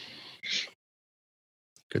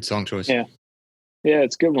 Good song choice. Yeah,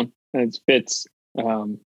 it's a good one. It fits.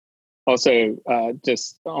 Also,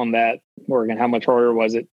 just on that, Morgan, how much harder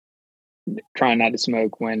was it trying not to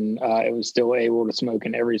smoke when it was still able to smoke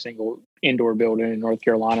in every single indoor building in North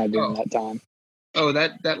Carolina during that time? Oh,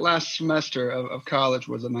 that last semester of college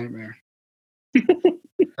was a nightmare. It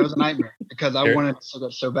was a nightmare because I wanted to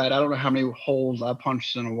cigarette so bad. I don't know how many holes I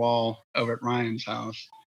punched in a wall over at Ryan's house,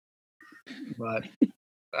 but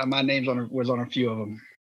my name's was on a few of them.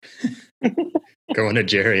 Going to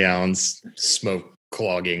Jerry Allen's, smoke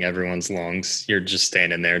clogging everyone's lungs. You're just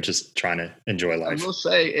standing there, just trying to enjoy life. I will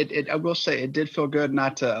say it did feel good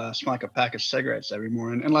not to smoke a pack of cigarettes every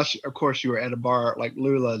morning, unless of course you were at a bar like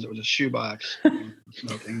Lula's. It was a shoebox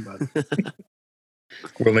smoking, but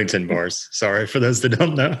Wilmington bars. Sorry for those that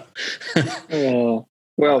don't know.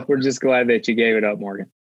 Well, we're just glad that you gave it up, Morgan.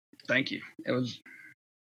 Thank you. It was.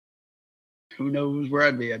 Who knows where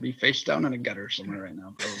I'd be? I'd be face down in a gutter somewhere right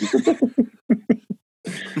now, probably.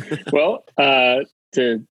 Well,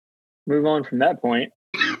 to move on from that point,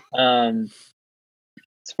 to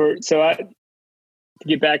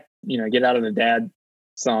get back, get out of the dad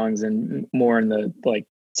songs and more in the like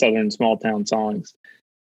Southern small town songs.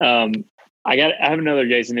 I have another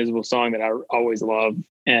Jason Isbell song that I always love,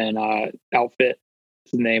 and Outfit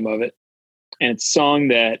is the name of it. And it's a song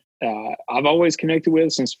that I've always connected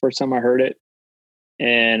with since the first time I heard it.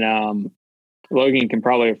 And Logan can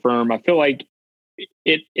probably affirm. I feel like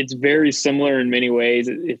it's very similar in many ways.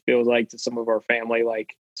 It feels like to some of our family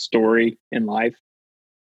like story in life.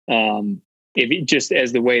 Just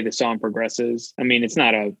as the way the song progresses. I mean, it's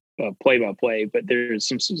not a play-by-play, but there's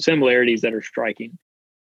some similarities that are striking.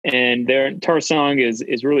 And their entire song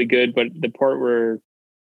is really good, but one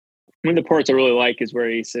of the parts I really like is where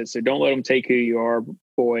he says, "So don't let them take who you are,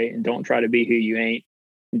 boy, and don't try to be who you ain't.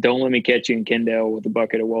 And don't let me catch you in Kendall with a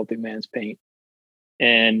bucket of wealthy man's paint."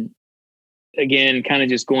 And again, kind of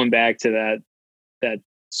just going back to that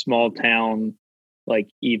small town like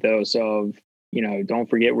ethos of, don't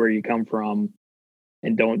forget where you come from,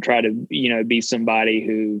 and don't try to, be somebody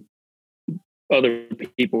who other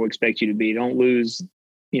people expect you to be. Don't lose,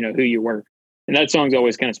 who you were. And that song's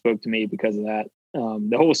always kind of spoke to me because of that.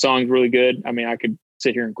 The whole song's really good. I mean, I could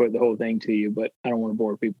sit here and quote the whole thing to you, but I don't want to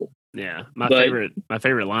bore people. Yeah, my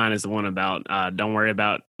favorite line is the one about don't worry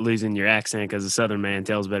about losing your accent because a Southern man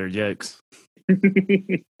tells better jokes.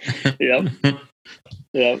 Yep,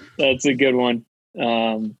 that's a good one.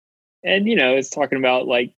 And it's talking about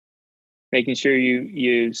like making sure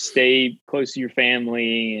you stay close to your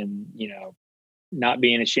family, and not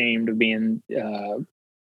being ashamed of being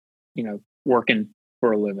working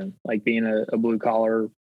for a living, like being a blue collar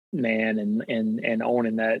man and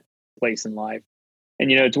owning that place in life.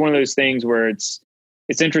 And it's one of those things where it's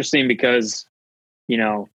interesting because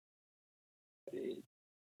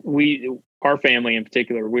our family in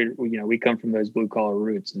particular, we come from those blue collar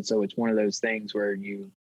roots, and so it's one of those things where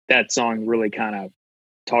that song really kind of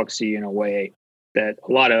talks to you in a way that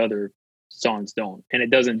a lot of other songs don't, and it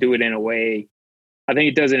doesn't do it in a way I think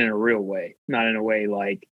it does it in a real way, not in a way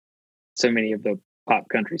like so many of the pop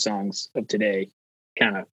country songs of today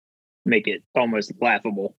kind of make it almost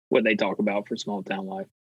laughable what they talk about for small town life.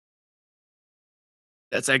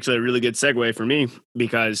 That's actually a really good segue for me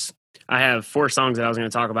because I have 4 songs that I was going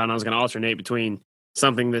to talk about, and I was going to alternate between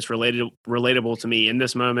something that's relatable to me in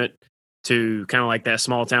this moment to kind of like that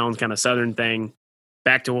small town kind of Southern thing,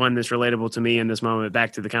 back to one that's relatable to me in this moment,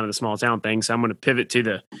 back to the kind of the small town thing. So I'm going to pivot to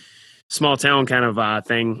the small town kind of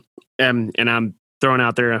thing. And I'm throwing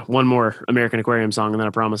out there one more American Aquarium song, and then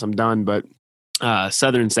I promise I'm done. But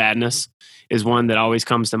Southern Sadness is one that always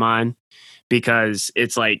comes to mind because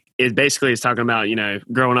it's like, it basically is talking about, you know,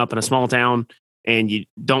 growing up in a small town and you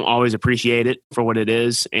don't always appreciate it for what it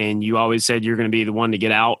is. And you always said you're going to be the one to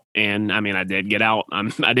get out. And I mean, I did get out.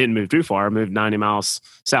 I didn't move too far. I moved 90 miles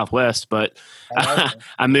southwest, but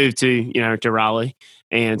I moved to Raleigh,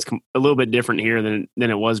 and it's a little bit different here than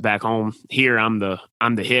it was back home. Here, I'm the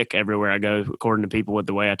hick everywhere I go, according to people with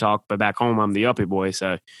the way I talk. But back home, I'm the uppy boy.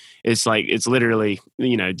 So it's like, it's literally,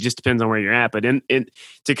 you know, just depends on where you're at. But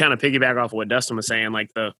to kind of piggyback off of what Dustin was saying, like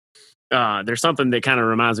there's something that kind of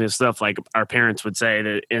reminds me of stuff like our parents would say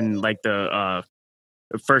that in like the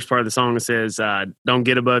first part of the song, it says, "Don't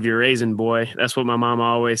get above your raisin, boy." That's what my mama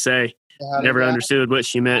always say. Never understood what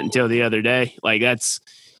she meant until the other day. Like, that's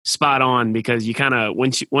spot on, because you kind of,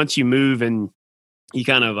 once you move and you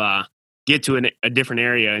kind of get to a different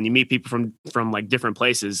area and you meet people from like different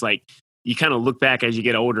places, like you kind of look back as you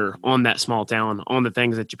get older on that small town, on the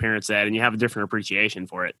things that your parents said, and you have a different appreciation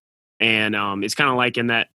for it. And it's kind of like in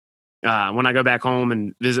that, when I go back home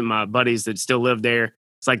and visit my buddies that still live there,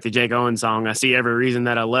 it's like the Jake Owen song. I see every reason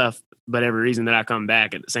that I left, but every reason that I come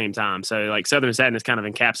back at the same time. So like Southern Sadness kind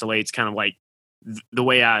of encapsulates kind of like the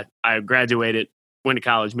way I graduated, went to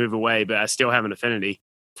college, moved away, but I still have an affinity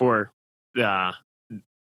for my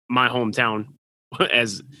hometown,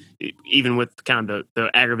 as even with kind of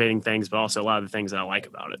the aggravating things, but also a lot of the things that I like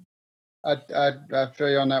about it. I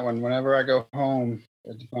feel you on that one. Whenever I go home,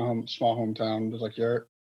 it's my small hometown, just like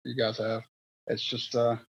you guys have. It's just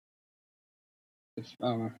it's I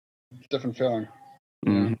don't know, it's a different feeling.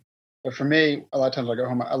 Mm-hmm. But for me, a lot of times I go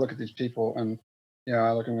home, I look at these people, and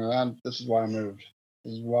I look at them, this is why I moved.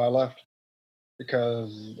 This is why I left,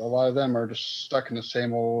 because a lot of them are just stuck in the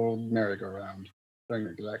same old merry-go-round, doing the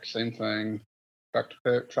exact same thing.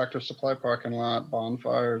 Tractor Supply parking lot,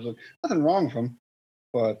 bonfires, nothing wrong with them,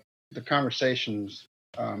 but the conversations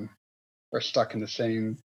are stuck in the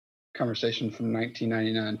same conversation from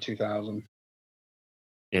 1999, 2000.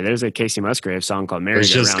 Yeah, there's a Casey Musgrave song called "Merry." I was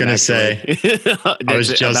just gonna say. I was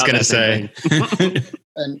just gonna say.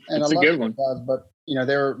 and a lot of them, but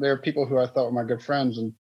there were people who I thought were my good friends,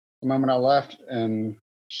 and the moment I left and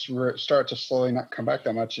start to slowly not come back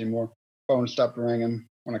that much anymore, phone stopped ringing.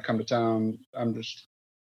 When I come to town, I'm just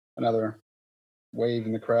another wave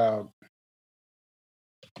in the crowd.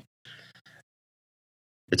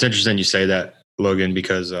 It's interesting you say that, Logan,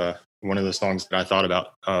 because one of the songs that I thought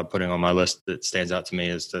about putting on my list that stands out to me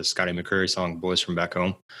is the Scotty McCreery song, "Boys from Back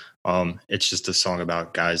Home." It's just a song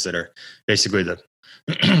about guys that are basically, the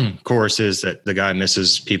chorus is that the guy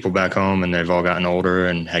misses people back home and they've all gotten older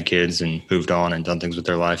and had kids and moved on and done things with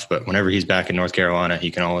their life. But whenever he's back in North Carolina, he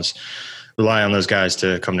can always rely on those guys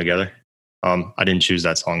to come together. I didn't choose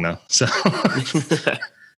that song though. So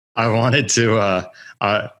I wanted to,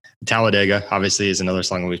 Talladega obviously is another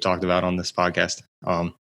song that we've talked about on this podcast,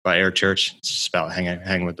 by Eric Church. It's just about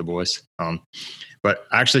hanging with the boys. But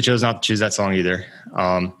I actually chose not to choose that song either.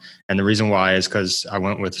 And the reason why is because I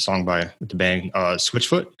went with a song by the band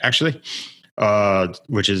Switchfoot, actually,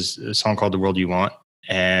 which is a song called "The World You Want."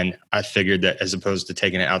 And I figured that as opposed to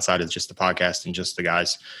taking it outside of just the podcast and just the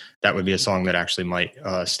guys, that would be a song that actually might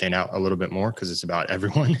stand out a little bit more because it's about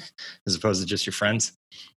everyone as opposed to just your friends.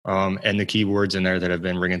 And the key words in there that have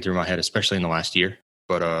been ringing through my head, especially in the last year,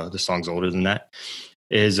 but the song's older than that,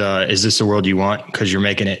 is this the world you want? Because you're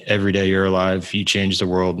making it every day you're alive. You change the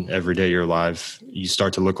world every day you're alive. You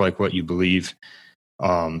start to look like what you believe.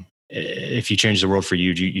 If you change the world for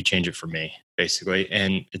you, you change it for me, basically.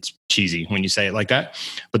 And it's cheesy when you say it like that.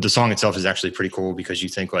 But the song itself is actually pretty cool because you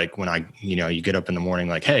think like when you get up in the morning,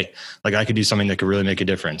 like, hey, like I could do something that could really make a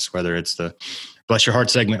difference, whether it's the Bless Your Heart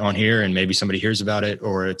segment on here and maybe somebody hears about it,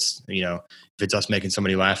 or it's, if it's us making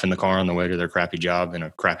somebody laugh in the car on the way to their crappy job in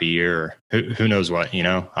a crappy year, or who knows what,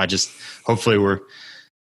 I just, hopefully we're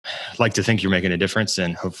like to think you're making a difference.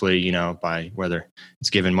 And hopefully, by whether it's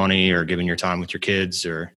giving money or giving your time with your kids,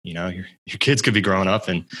 or, your kids could be growing up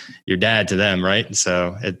and your dad to them. Right.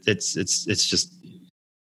 So it's just,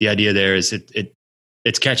 the idea there is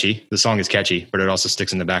it's catchy. The song is catchy, but it also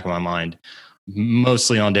sticks in the back of my mind.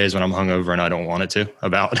 mostly on days when I'm hungover and I don't want it to,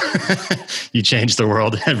 about you change the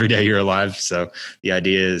world every day you're alive. So the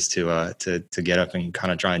idea is to get up and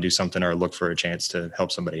kind of try and do something or look for a chance to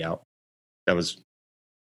help somebody out. That's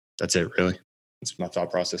it, really. That's my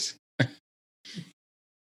thought process. All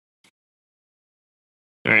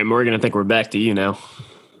right, Morgan, I think we're back to you now.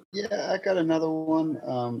 Yeah, I got another one,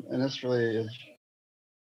 and this really is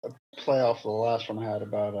a play off the last one I had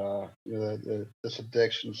about this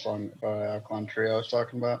addiction song by Alkaline Trio I was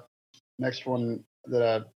talking about. Next one that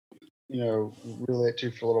I relate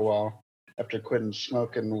to for a little while after quitting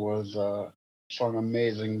smoking was song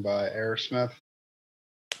 "Amazing" by Aerosmith,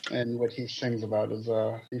 and what he sings about is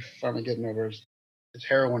he finally getting over his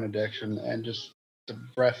heroin addiction and just the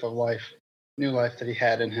breath of life, new life that he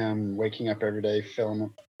had in him, waking up every day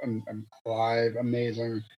feeling alive,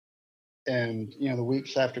 amazing. And the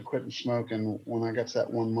weeks after quitting smoking, when I got to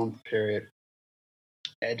that 1 month period,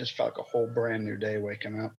 it just felt like a whole brand new day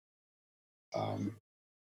waking up.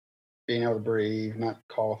 Being able to breathe, not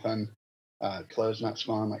coughing, clothes not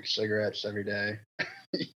smelling like cigarettes every day,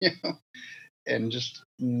 and just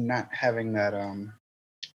not having that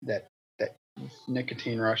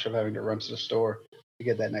nicotine rush of having to run to the store to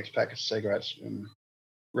get that next pack of cigarettes and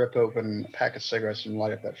rip open a pack of cigarettes and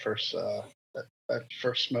light up that first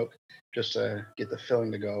smoke just to get the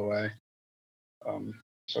feeling to go away.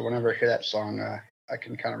 So whenever I hear that song, I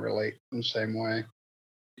can kind of relate in the same way.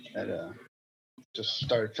 That just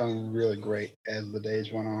started feeling really great as the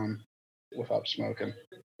days went on without smoking.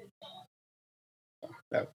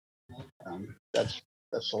 So that's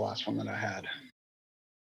the last one that I had.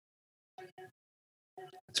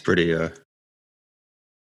 It's pretty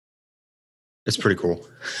cool.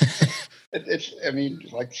 It's I mean,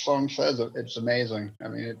 like the song says, it's amazing. I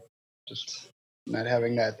mean, it just not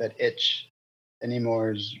having that itch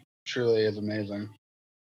anymore is amazing.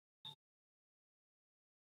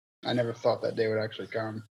 I never thought that day would actually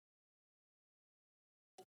come.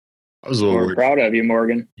 I was a little We're proud of you,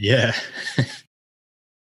 Morgan. Yeah.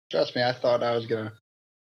 Trust me, I thought I was gonna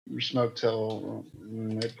smoke till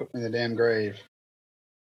they put me in the damn grave.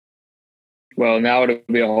 Well, now it'll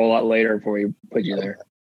be a whole lot later before we put you there.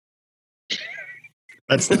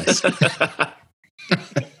 That's nice.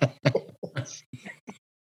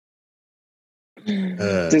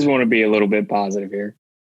 Just want to be a little bit positive here.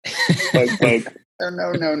 Poke.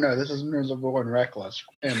 No. This is miserable and reckless.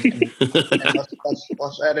 And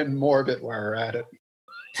let's add in morbid while we're at it.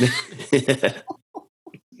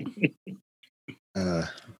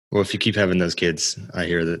 Well, if you keep having those kids, I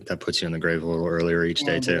hear that puts you in the grave a little earlier each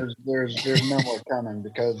day too. There's no more coming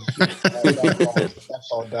because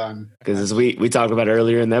that's all done. Because as we talked about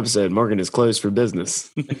earlier in the episode, Morgan is closed for business.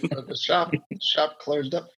 The shop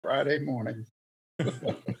closed up Friday morning.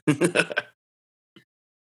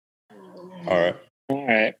 All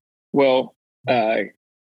right. Well,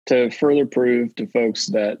 to further prove to folks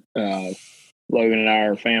that Logan and I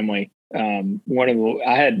are family, I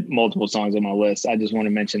had multiple songs on my list. I just want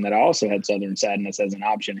to mention that I also had Southern Sadness as an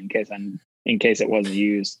option in case it wasn't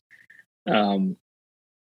used. I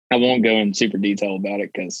won't go in super detail about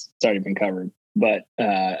it because it's already been covered. But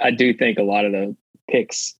I do think a lot of the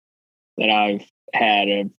picks that I've had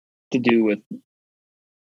have to do with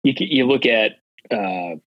you look at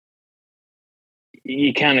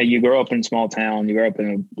you grow up in a small town, you grow up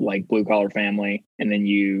in a like blue collar family, and then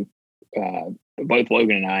you both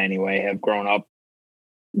Logan and I anyway have grown up,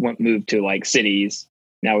 moved to like cities.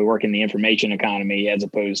 Now we work in the information economy as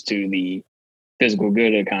opposed to the physical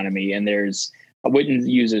good economy. And I wouldn't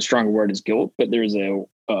use a stronger word as guilt, but there's a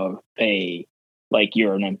like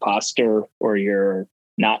you're an imposter or you're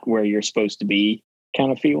not where you're supposed to be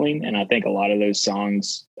kind of feeling. And I think a lot of those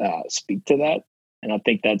songs speak to that. And I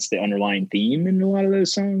think that's the underlying theme in a lot of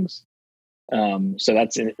those songs. So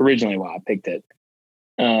that's originally why I picked it.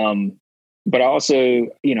 But also,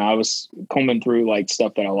 I was combing through like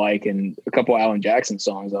stuff that I like, and a couple Alan Jackson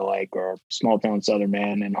songs I like are Small Town Southern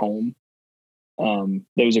Man and Home.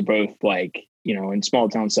 Those are both like, in Small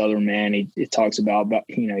Town Southern Man, he talks about,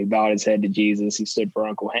 he bowed his head to Jesus. He stood for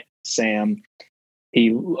Uncle Sam.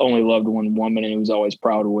 He only loved one woman and he was always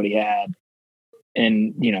proud of what he had.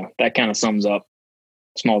 And, that kind of sums up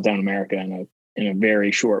small town America in a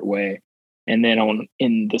very short way. And then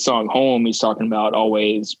in the song Home, he's talking about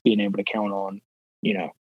always being able to count on,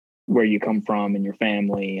 where you come from and your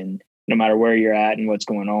family, and no matter where you're at and what's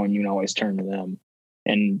going on, you can always turn to them,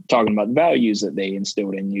 and talking about the values that they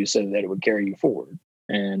instilled in you so that it would carry you forward.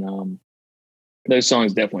 And those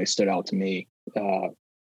songs definitely stood out to me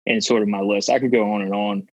and sort of my list. I could go on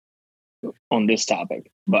and on this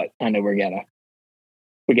topic, but I know we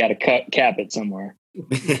gotta cap it somewhere.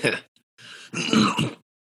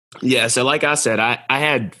 Yeah, so like I said, I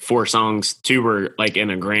had 4 songs. 2 were like in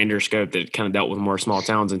a grander scope that kind of dealt with more small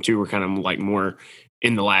towns, and 2 were kind of like more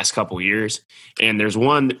in the last couple years. And there's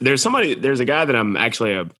a guy that I'm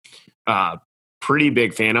actually a pretty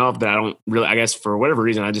big fan of that I don't really, I guess for whatever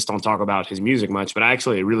reason, I just don't talk about his music much, but I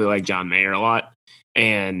actually really like John Mayer a lot.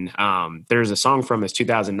 And there's a song from his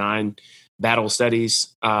 2009 Battle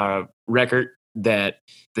Studies record that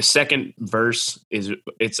the second verse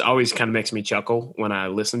it's always kind of makes me chuckle when I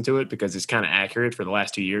listen to it because it's kind of accurate for the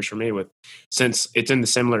last 2 years for me, since it's in the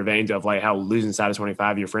similar vein of like how losing side of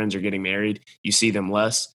 25, your friends are getting married, you see them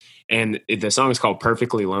less. And the song is called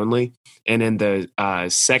Perfectly Lonely. And in the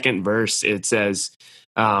second verse, it says,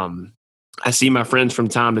 I see my friends from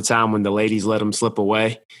time to time when the ladies let them slip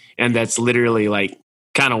away. And that's literally like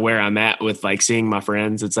kind of where I'm at with like seeing my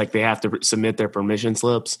friends. It's like they have to submit their permission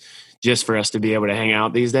slips just for us to be able to hang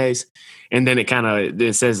out these days. And then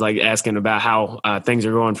it says like asking about how things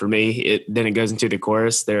are going for me. Then it goes into the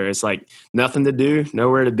chorus there. It's like nothing to do,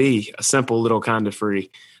 nowhere to be, a simple little kind of free.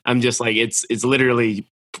 I'm just like, it's literally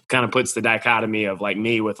kind of puts the dichotomy of like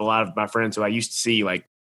me with a lot of my friends who I used to see like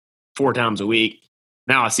 4 times a week.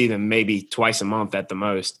 Now I see them maybe twice a month at the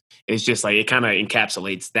most. It's just like, it kind of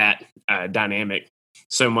encapsulates that dynamic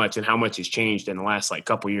so much and how much has changed in the last like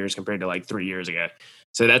couple years compared to like 3 years ago.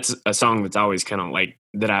 So that's a song that's always kind of like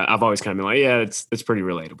that. I've always kind of been like, yeah, it's pretty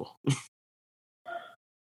relatable.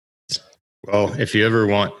 Well, if you ever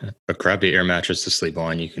want a crappy air mattress to sleep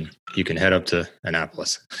on, you can head up to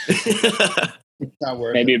Annapolis. It's not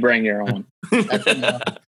worth Maybe it. bring your own.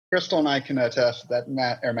 Crystal and I can attest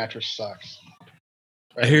that air mattress sucks.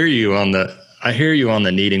 Right? I hear you on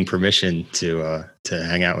the needing permission to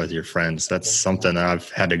hang out with your friends. That's something that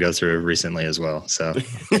I've had to go through recently as well. So,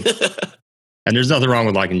 and there's nothing wrong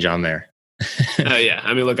with liking John Mayer. Yeah,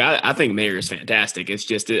 I mean, look, I think Mayer is fantastic. It's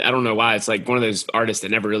just I don't know why it's like one of those artists that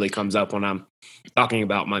never really comes up when I'm talking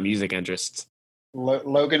about my music interests.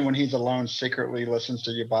 Logan, when he's alone, secretly listens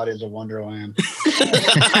to Your Body Is a Wonderland.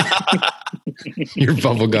 Your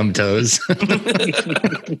bubblegum toes.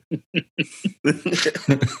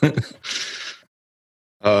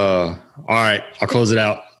 All right, I'll close it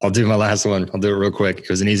out. I'll do my last one. I'll do it real quick. It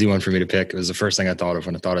was an easy one for me to pick. It was the first thing I thought of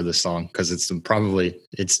when I thought of this song because it's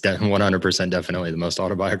 100% definitely the most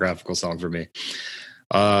autobiographical song for me.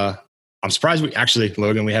 I'm surprised we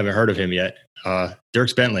haven't heard of him yet.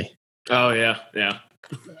 Dierks Bentley. Oh yeah.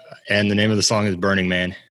 And the name of the song is Burning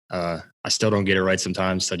Man. I still don't get it right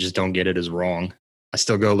sometimes. I just don't get it as wrong. I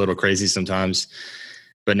still go a little crazy sometimes,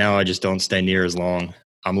 but now I just don't stay near as long.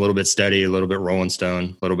 I'm a little bit steady, a little bit Rolling Stone,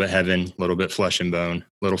 a little bit heaven, a little bit flesh and bone,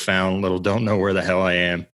 a little found, a little don't know where the hell I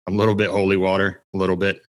am. I'm a little bit holy water, a little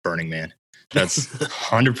bit Burning Man. That's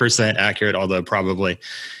 100% accurate, although probably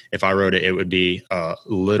if I wrote it, it would be a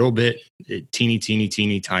little bit, teeny,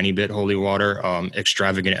 tiny bit holy water,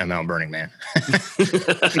 extravagant amount Burning Man.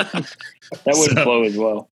 That would flow as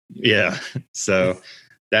well. Yeah. So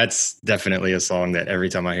that's definitely a song that every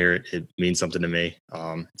time I hear it, it means something to me.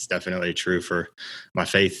 It's definitely true for my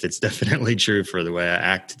faith. It's definitely true for the way I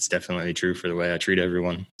act. It's definitely true for the way I treat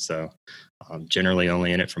everyone. So I'm generally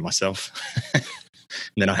only in it for myself. And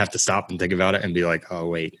then I have to stop and think about it and be like, oh,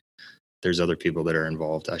 wait, there's other people that are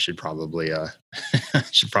involved. I should probably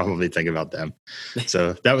think about them.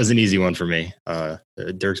 So that was an easy one for me.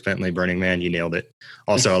 Dierks Bentley, Burning Man, you nailed it.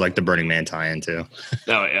 Also, I like the Burning Man tie-in too.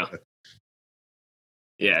 Oh, yeah.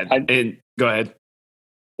 Yeah, and go ahead.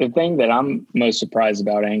 The thing that I'm most surprised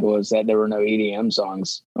about, Angle, is that there were no EDM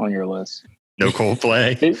songs on your list. No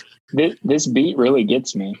Coldplay. This beat really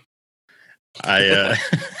gets me.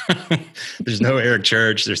 There's no Eric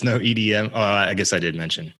Church. There's no EDM. I guess I did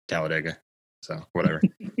mention Talladega. So whatever.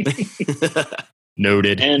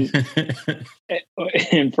 Noted. And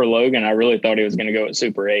for Logan, I really thought he was going to go with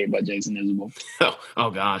Super 8 by Jason Isbell.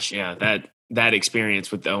 Oh gosh, yeah, that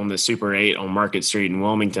experience on the Super 8 on Market Street in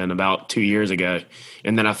Wilmington about 2 years ago,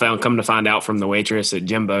 and then come to find out from the waitress at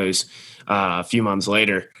Jimbo's a few months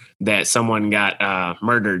later that someone got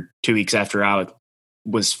murdered 2 weeks after I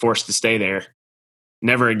was forced to stay there.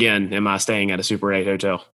 Never again am I staying at a Super 8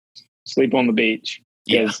 hotel. Sleep on the beach.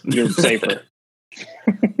 Yeah. You're safer.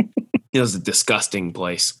 It was a disgusting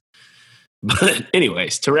place. But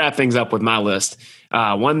anyways, to wrap things up with my list,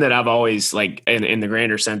 one that I've always like in the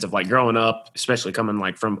grander sense of like growing up, especially coming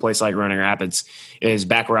like from a place like Running Rapids, is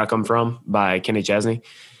Back Where I Come From by Kenny Chesney.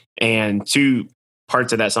 And 2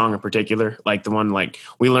 parts of that song in particular, like the one like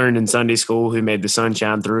we learned in Sunday school, who made the sun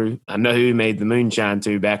shine through. I know who made the moon shine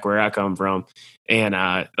too, back where I come from. And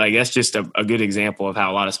like that's just a good example of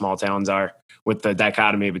how a lot of small towns are, with the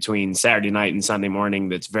dichotomy between Saturday night and Sunday morning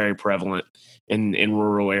that's very prevalent in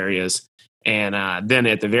rural areas. And then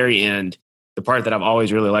at the very end, the part that I've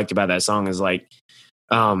always really liked about that song is like,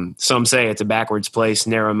 some say it's a backwards place,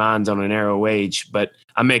 narrow minds on a narrow wage, but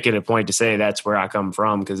I make it a point to say that's where I come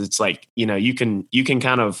from, because it's like, you can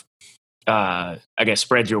kind of, I guess,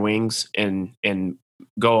 spread your wings and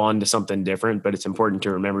go on to something different, but it's important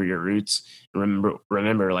to remember your roots and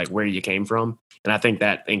remember like where you came from. And I think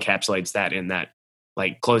that encapsulates that in that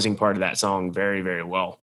like closing part of that song very, very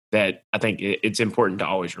well, that I think it's important to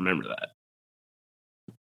always remember that.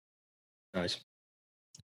 Nice.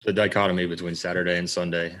 The dichotomy between Saturday and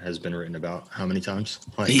Sunday has been written about how many times?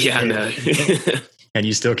 Like, Yeah, I know. And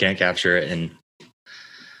you still can't capture it. And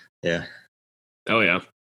yeah. Oh, yeah.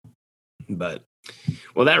 But,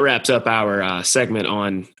 well, that wraps up our segment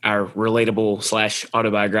on our relatable /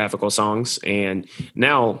 autobiographical songs. And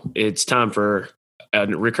now it's time for a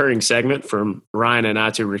recurring segment from Ryan and I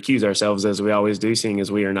to recuse ourselves, as we always do, seeing as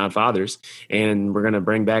we are not fathers. And we're going to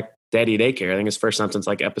bring back Daddy Daycare. I think it's first time since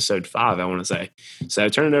like episode 5, I want to say. So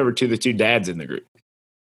turn it over to the two dads in the group.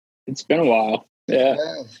 It's been a while. Yeah.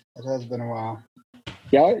 It has been a while.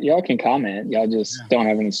 Y'all can comment. Y'all just don't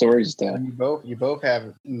have any stories to tell. And you both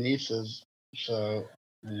have nieces, so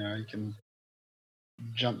you can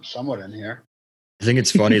jump somewhat in here. I think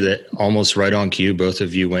it's funny that almost right on cue, both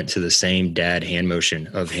of you went to the same dad hand motion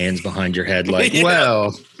of hands behind your head, like,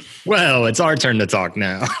 well, it's our turn to talk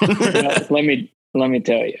now. Let me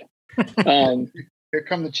tell you. Here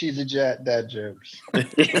come the cheesy dad jokes.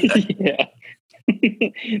 Yeah.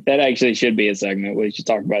 That actually should be a segment. We should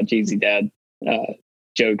talk about cheesy dad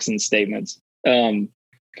jokes and statements. No,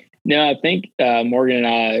 I think Morgan and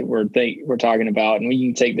I were talking about, and we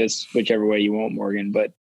can take this whichever way you want, Morgan,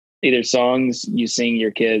 but either songs you sing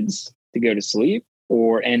your kids to go to sleep,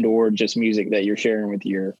 or just music that you're sharing with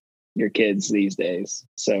your kids these days.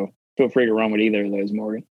 So feel free to run with either of those,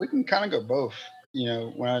 Morgan. We can kind of go both.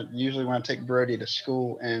 When I take Brody to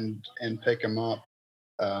school and pick him up,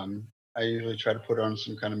 I usually try to put on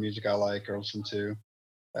some kind of music I like or listen to,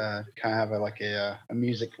 kind of have a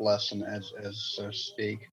music lesson, as so to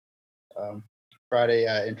speak. Friday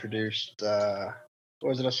I introduced what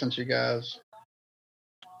was it I sent you guys?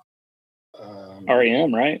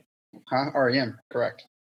 REM, right? REM, correct.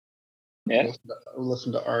 Yeah. We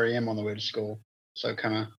listened to REM on the way to school, so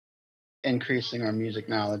kind of increasing our music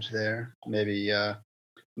knowledge there. Maybe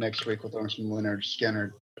next week we'll throw in some Lynyrd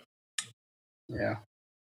Skynyrd. Yeah.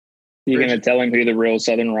 You're going to tell him who the real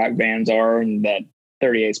Southern rock bands are, and that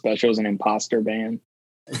 38 Special is an imposter band?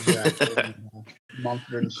 Exactly.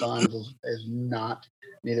 Mumford & Sons is not.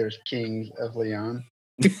 Neither is Kings of Leon.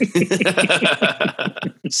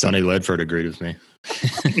 Sonny Ledford agreed with me.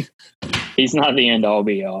 He's not the end all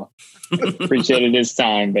be all. Appreciated his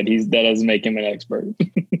time, but that doesn't make him an expert.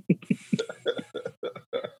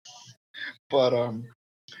 But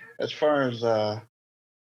as far as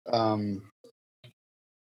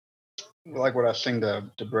like what I sing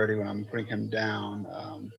to Brody when I'm putting him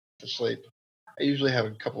down to sleep, I usually have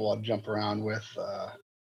a couple I'll jump around with.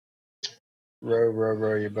 Row, row,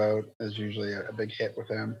 row your boat is usually a big hit with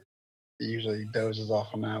him. He usually dozes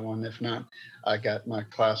off on that one. If not, I got my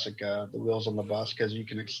classic, The Wheels on the Bus, because you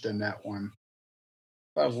can extend that one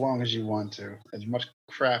about as long as you want to. As much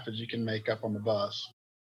crap as you can make up on the bus,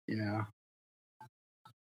 Yeah,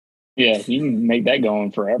 you can make that go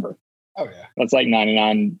on forever. Oh, yeah. That's like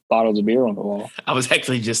 99 bottles of beer on the wall. I was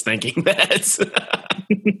actually just thinking that.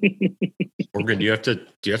 Morgan, do you have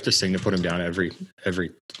to sing to put him down every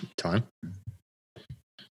time?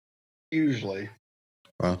 Usually.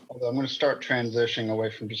 Wow. Although I'm going to start transitioning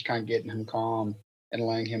away from just kind of getting him calm and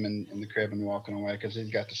laying him in the crib and walking away, because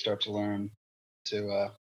he's got to start to learn to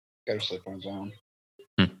go to sleep on his own.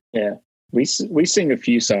 Yeah. We sing a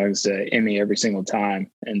few songs to Emmy every single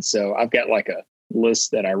time. And so I've got like a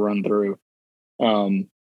list that I run through,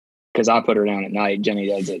 because I put her down at night. Jenny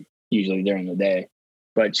does it usually during the day,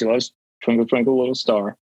 but she loves Twinkle Twinkle Little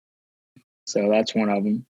Star, so that's one of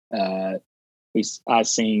them. I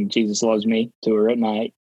sing Jesus Loves Me to her at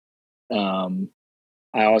night. I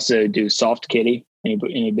also do Soft Kitty.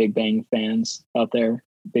 Any Big Bang fans out there?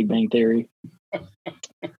 Big Bang Theory.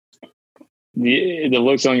 The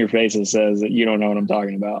looks on your faces says that you don't know what I'm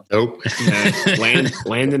talking about. Nope.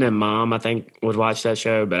 Landon and Mom, I think, would watch that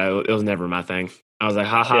show, but it was never my thing. I was like,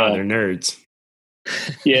 haha, they're nerds.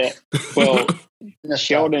 Yeah. Well,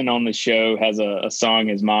 Sheldon on the show has a song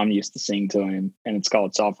his mom used to sing to him, and it's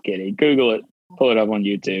called Soft Kitty. Google it, pull it up on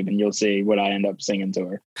YouTube, and you'll see what I end up singing to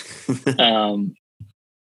her.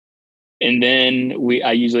 And then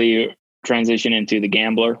I usually transition into The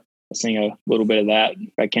Gambler. I sing a little bit of that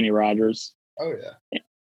by Kenny Rogers. Oh, yeah.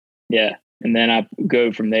 Yeah. And then I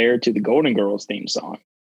go from there to the Golden Girls theme song.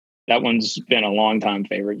 That one's been a long time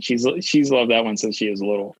favorite. She's loved that one since she was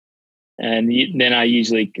little. And then I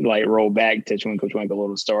usually like roll back to Twinkle Twinkle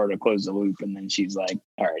Little Star to close the loop, and then she's like,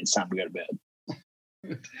 "All right, it's time to go to bed."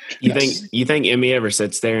 You think Emmy ever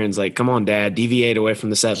sits there and's like, "Come on, Dad, deviate away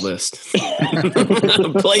from the set list.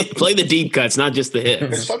 play the deep cuts, not just the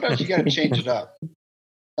hits." Sometimes you got to change it up.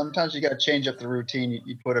 Sometimes you got to change up the routine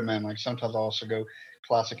you put them in. Like sometimes I'll also go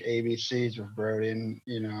classic ABCs with Brody, and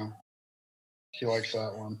she likes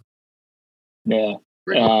that one. Yeah.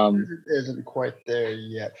 Isn't quite there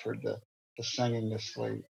yet for the singing to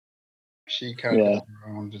sleep. She kind of does her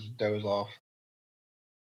own, just doze off.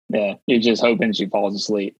 Yeah, you're just hoping she falls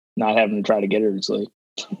asleep, not having to try to get her to sleep.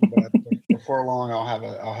 But before long, I'll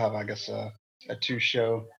have I guess a two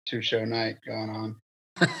show night going on.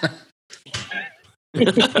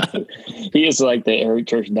 He is like the Eric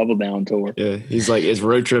Church Double Down tour. Yeah, he's like his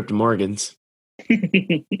road trip to Morgan's.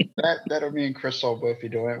 That'll me and Chris will both be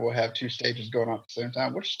doing it. We'll have two stages going on at the same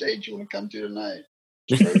time. Which stage you want to come to tonight?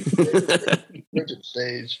 Bridget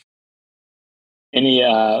stage. Any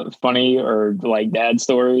funny or like dad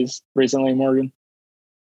stories recently, Morgan?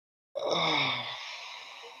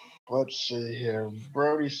 Let's see here.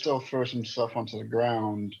 Brody still throws himself onto the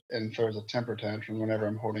ground and throws a temper tantrum whenever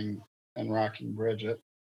I'm holding and rocking Bridget.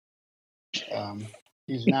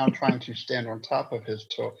 He's now trying to stand on top of his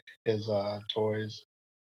toys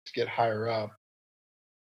to get higher up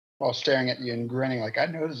while staring at you and grinning like, I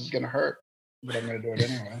know this is going to hurt, but I'm going to do it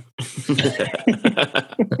anyway.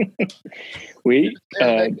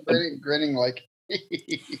 Grinning like,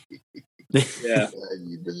 yeah,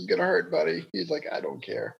 this is going to hurt, buddy. He's like, I don't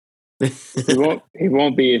care. He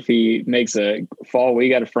won't be if he makes a fall. We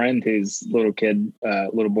got a friend whose little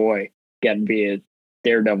boy got to be a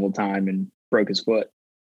daredevil time and broke his foot.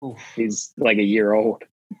 Oof. He's like a year old.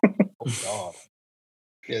 Oh God!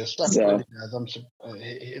 Yeah, the stuff he has,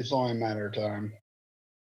 it's only a matter of time.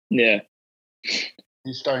 Yeah,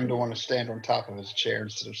 he's starting to want to stand on top of his chair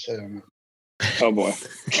instead of sitting on it. Oh boy!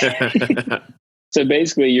 So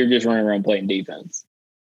basically, you're just running around playing defense.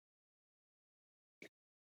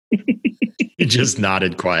 He just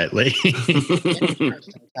nodded quietly.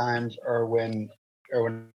 Interesting times are when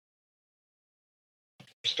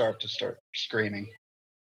start screaming.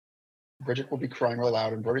 Bridget will be crying really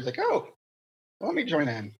loud, and Brody's like, "Oh, let me join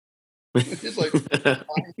in." He's like,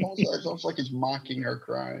 it's almost like he's mocking her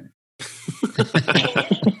crying.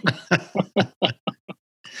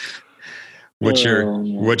 What's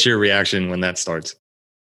your reaction when that starts?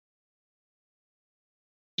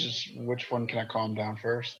 Just which one can I calm down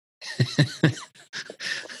first?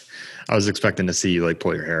 I was expecting to see you like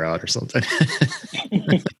pull your hair out or something.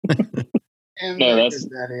 And that's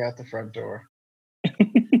Daddy out the front door.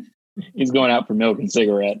 He's going out for milk and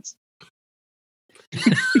cigarettes.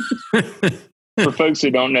 For folks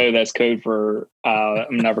who don't know, that's code for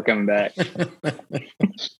I'm never coming back.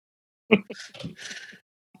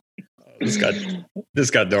 This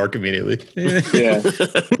got dark immediately. Yeah,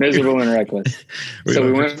 miserable and reckless. So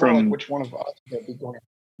we went from which one of us would be going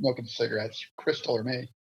milk and cigarettes, Crystal or me?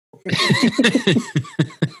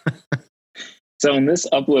 So in this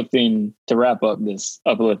to wrap up this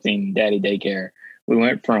uplifting daddy daycare, we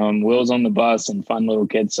went from Wheels on the Bus and fun little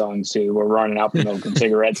kid songs to we're running out for milk and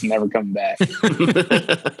cigarettes and never coming back.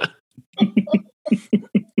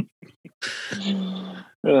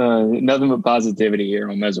 Nothing but positivity here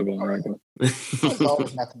on Miserable and Reckless. There's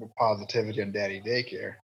always nothing but positivity on daddy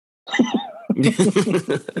daycare.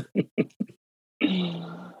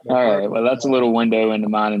 All right, well, that's a little window into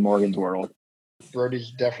mine and Morgan's world.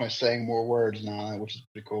 Brody's definitely saying more words now, which is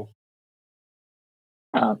pretty cool.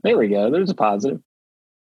 There we go. There's a positive.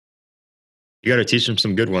 You got to teach them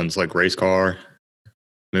some good ones like race car,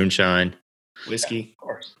 moonshine, whiskey.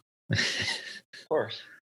 Yeah, of course.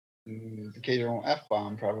 The occasional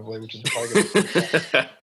F-bomb, probably, which is probably good.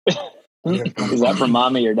 Is that from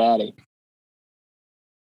mommy or daddy?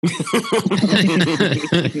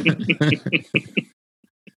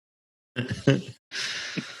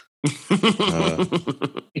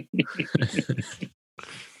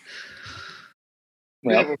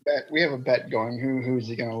 We have a bet going. Who's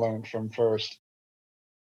he going to learn from first?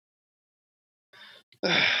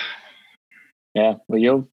 Yeah,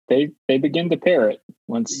 well, they begin to pair it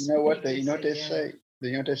once. You know what they say.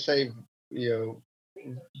 You know what they say.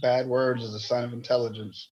 Bad words is a sign of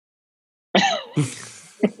intelligence. I'm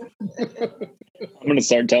going to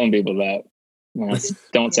start telling people that.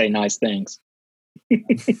 Don't say nice things.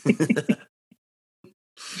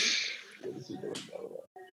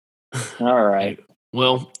 All right.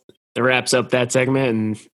 Well, that wraps up that segment,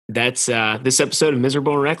 and that's this episode of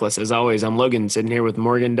Miserable and Reckless. As always, I'm Logan, sitting here with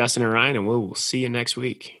Morgan, Dustin, and Ryan, and we'll see you next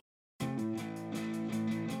week.